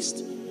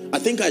Baptist. I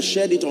think I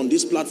shared it on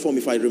this platform,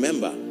 if I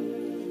remember,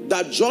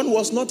 that John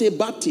was not a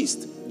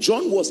Baptist.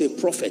 John was a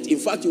prophet. In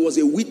fact, he was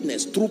a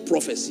witness through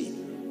prophecy.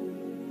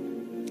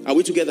 Are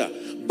we together?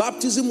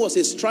 Baptism was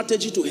a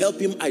strategy to help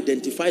him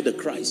identify the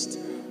Christ.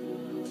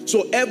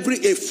 So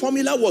a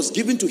formula was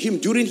given to him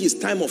during his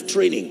time of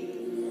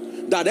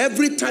training, that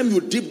every time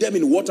you dip them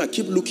in water,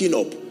 keep looking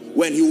up.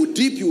 When he would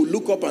dip, you would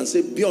look up and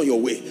say, be on your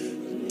way.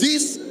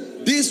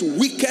 These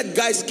wicked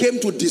guys came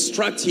to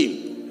distract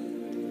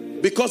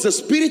him, because the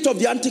spirit of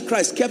the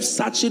Antichrist kept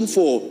searching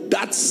for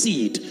that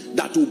seed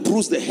that will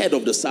bruise the head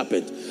of the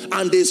serpent.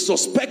 And they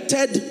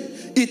suspected.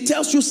 It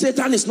tells you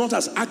Satan is not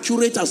as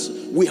accurate as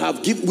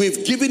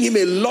we've given him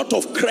a lot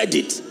of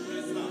credit.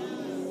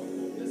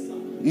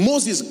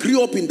 Moses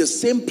grew up in the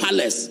same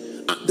palace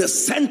at the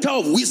center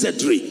of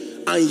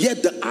wizardry, and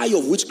yet the eye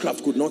of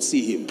witchcraft could not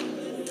see him.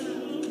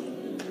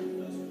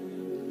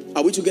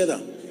 Are we together?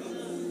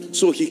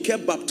 So he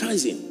kept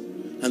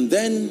baptizing, and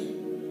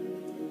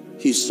then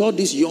he saw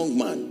this young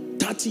man,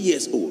 30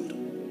 years old.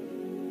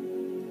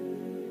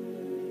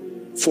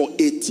 For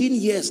 18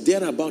 years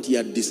thereabout, he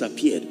had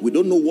disappeared. We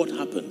don't know what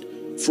happened.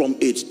 From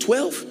age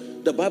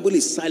 12, the Bible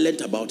is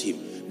silent about him.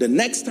 The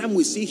next time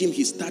we see him,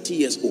 he's 30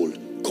 years old,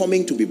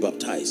 coming to be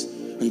baptized.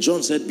 And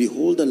John said,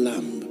 behold the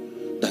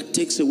Lamb that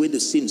takes away the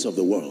sins of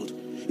the world.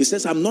 He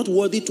says, I'm not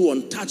worthy to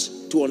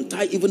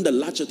untie even the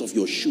latchet of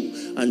your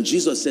shoe. And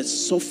Jesus said,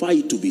 suffer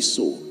it to be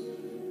so.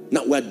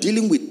 Now we're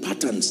dealing with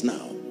patterns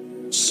now.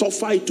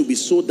 Suffer it to be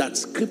so that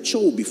scripture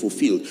will be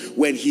fulfilled.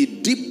 When he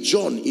dipped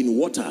John in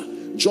water,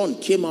 John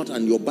came out,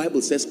 and your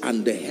Bible says,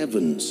 and the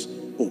heavens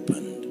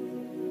opened.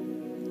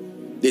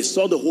 They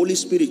saw the Holy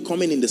Spirit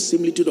coming in the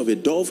similitude of a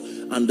dove,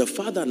 and the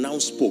Father now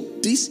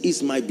spoke, this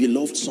is my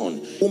beloved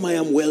Son, whom I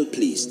am well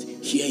pleased.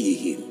 Hear ye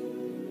him.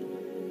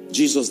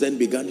 Jesus then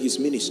began his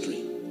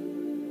ministry.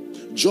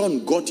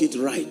 John got it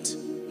right,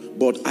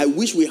 but I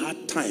wish we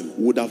had time,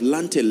 would have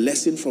learned a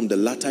lesson from the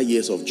latter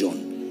years of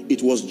John.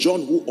 It was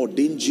John who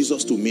ordained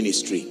Jesus to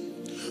ministry.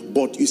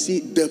 But you see,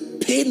 the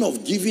pain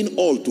of giving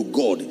all to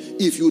God,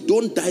 if you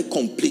don't die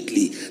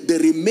completely, the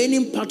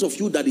remaining part of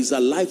you that is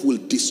alive will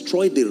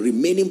destroy the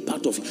remaining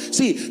part of you.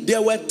 See,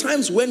 there were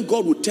times when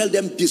God would tell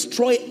them,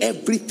 destroy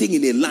everything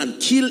in a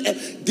land, kill,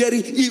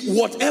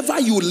 whatever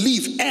you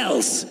leave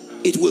else,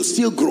 it will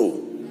still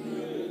grow.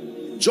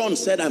 John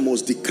said, I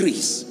must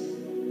decrease.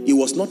 It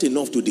was not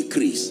enough to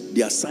decrease.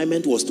 The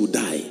assignment was to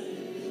die.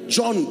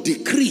 John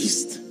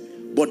decreased,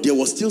 but there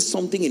was still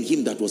something in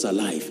him that was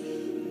alive.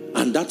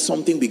 And that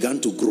something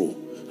began to grow.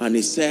 And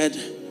he said,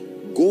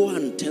 go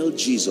and tell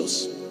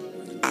Jesus,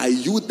 are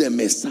you the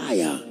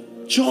Messiah?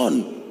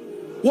 John,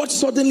 what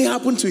suddenly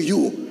happened to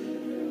you?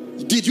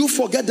 Did you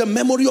forget the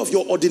memory of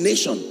your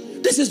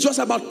ordination? This is just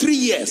about 3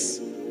 years.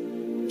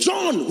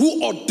 John,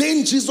 who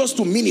ordained Jesus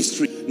to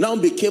ministry, now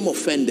became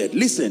offended.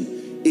 Listen,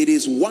 it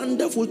is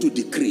wonderful to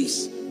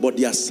decrease, but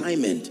the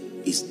assignment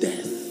is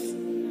death.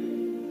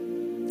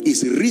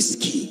 It's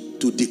risky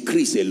to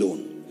decrease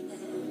alone.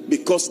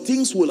 Because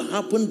things will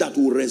happen that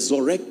will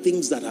resurrect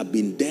things that have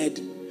been dead,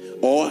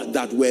 or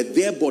that were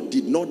there but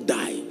did not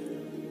die.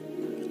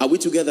 Are we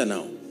together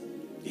now?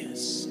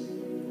 Yes.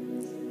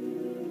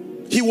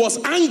 He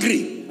was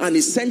angry and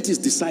he sent his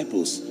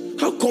disciples.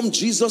 How come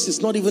Jesus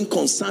is not even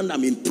concerned?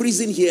 I'm in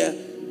prison here.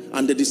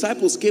 And the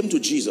disciples came to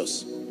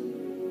Jesus.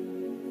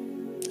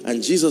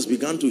 And Jesus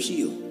began to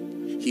heal.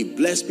 He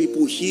blessed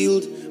people,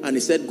 healed, and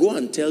he said, go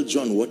and tell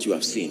John what you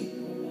have seen.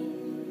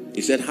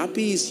 He said,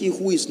 happy is he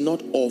who is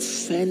not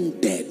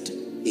offended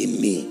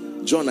in me.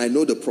 John, I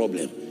know the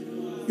problem.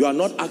 You are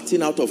not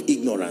acting out of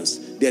ignorance.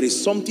 There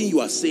is something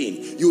you are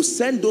saying. You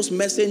send those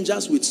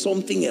messengers with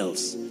something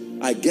else.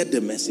 I get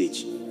the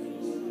message.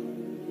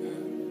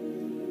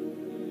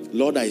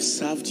 Lord, I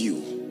served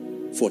you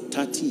for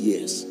 30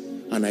 years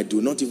and I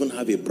do not even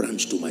have a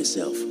branch to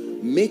myself.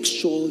 Make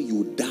sure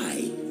you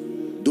die.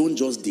 Don't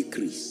just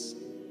decrease.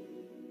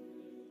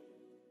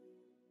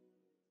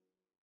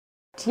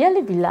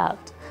 Dearly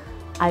beloved,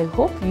 I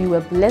hope you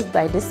were blessed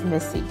by this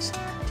message.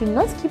 Do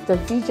not keep the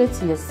video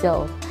to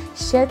yourself.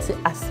 Share to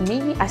as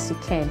many as you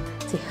can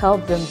to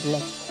help them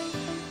bless.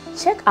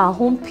 Check our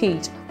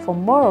homepage for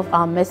more of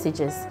our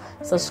messages.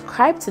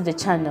 Subscribe to the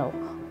channel,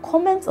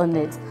 comment on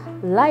it,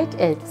 like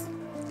it.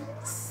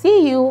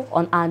 See you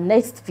on our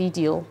next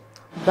video.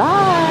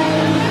 Bye.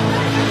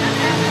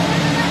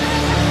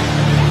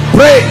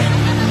 Pray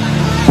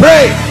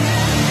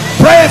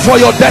for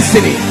your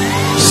destiny.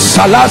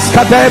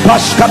 Salaskade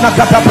bashkana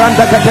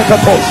katabranda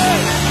katekatos.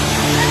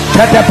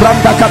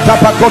 Kadebranda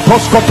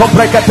katapakotos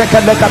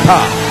kotobreketekelekata.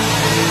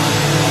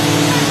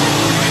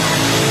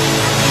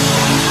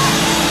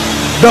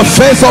 The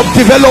phase of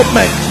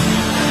development.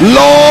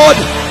 Lord,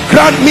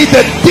 grant me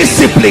the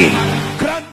discipline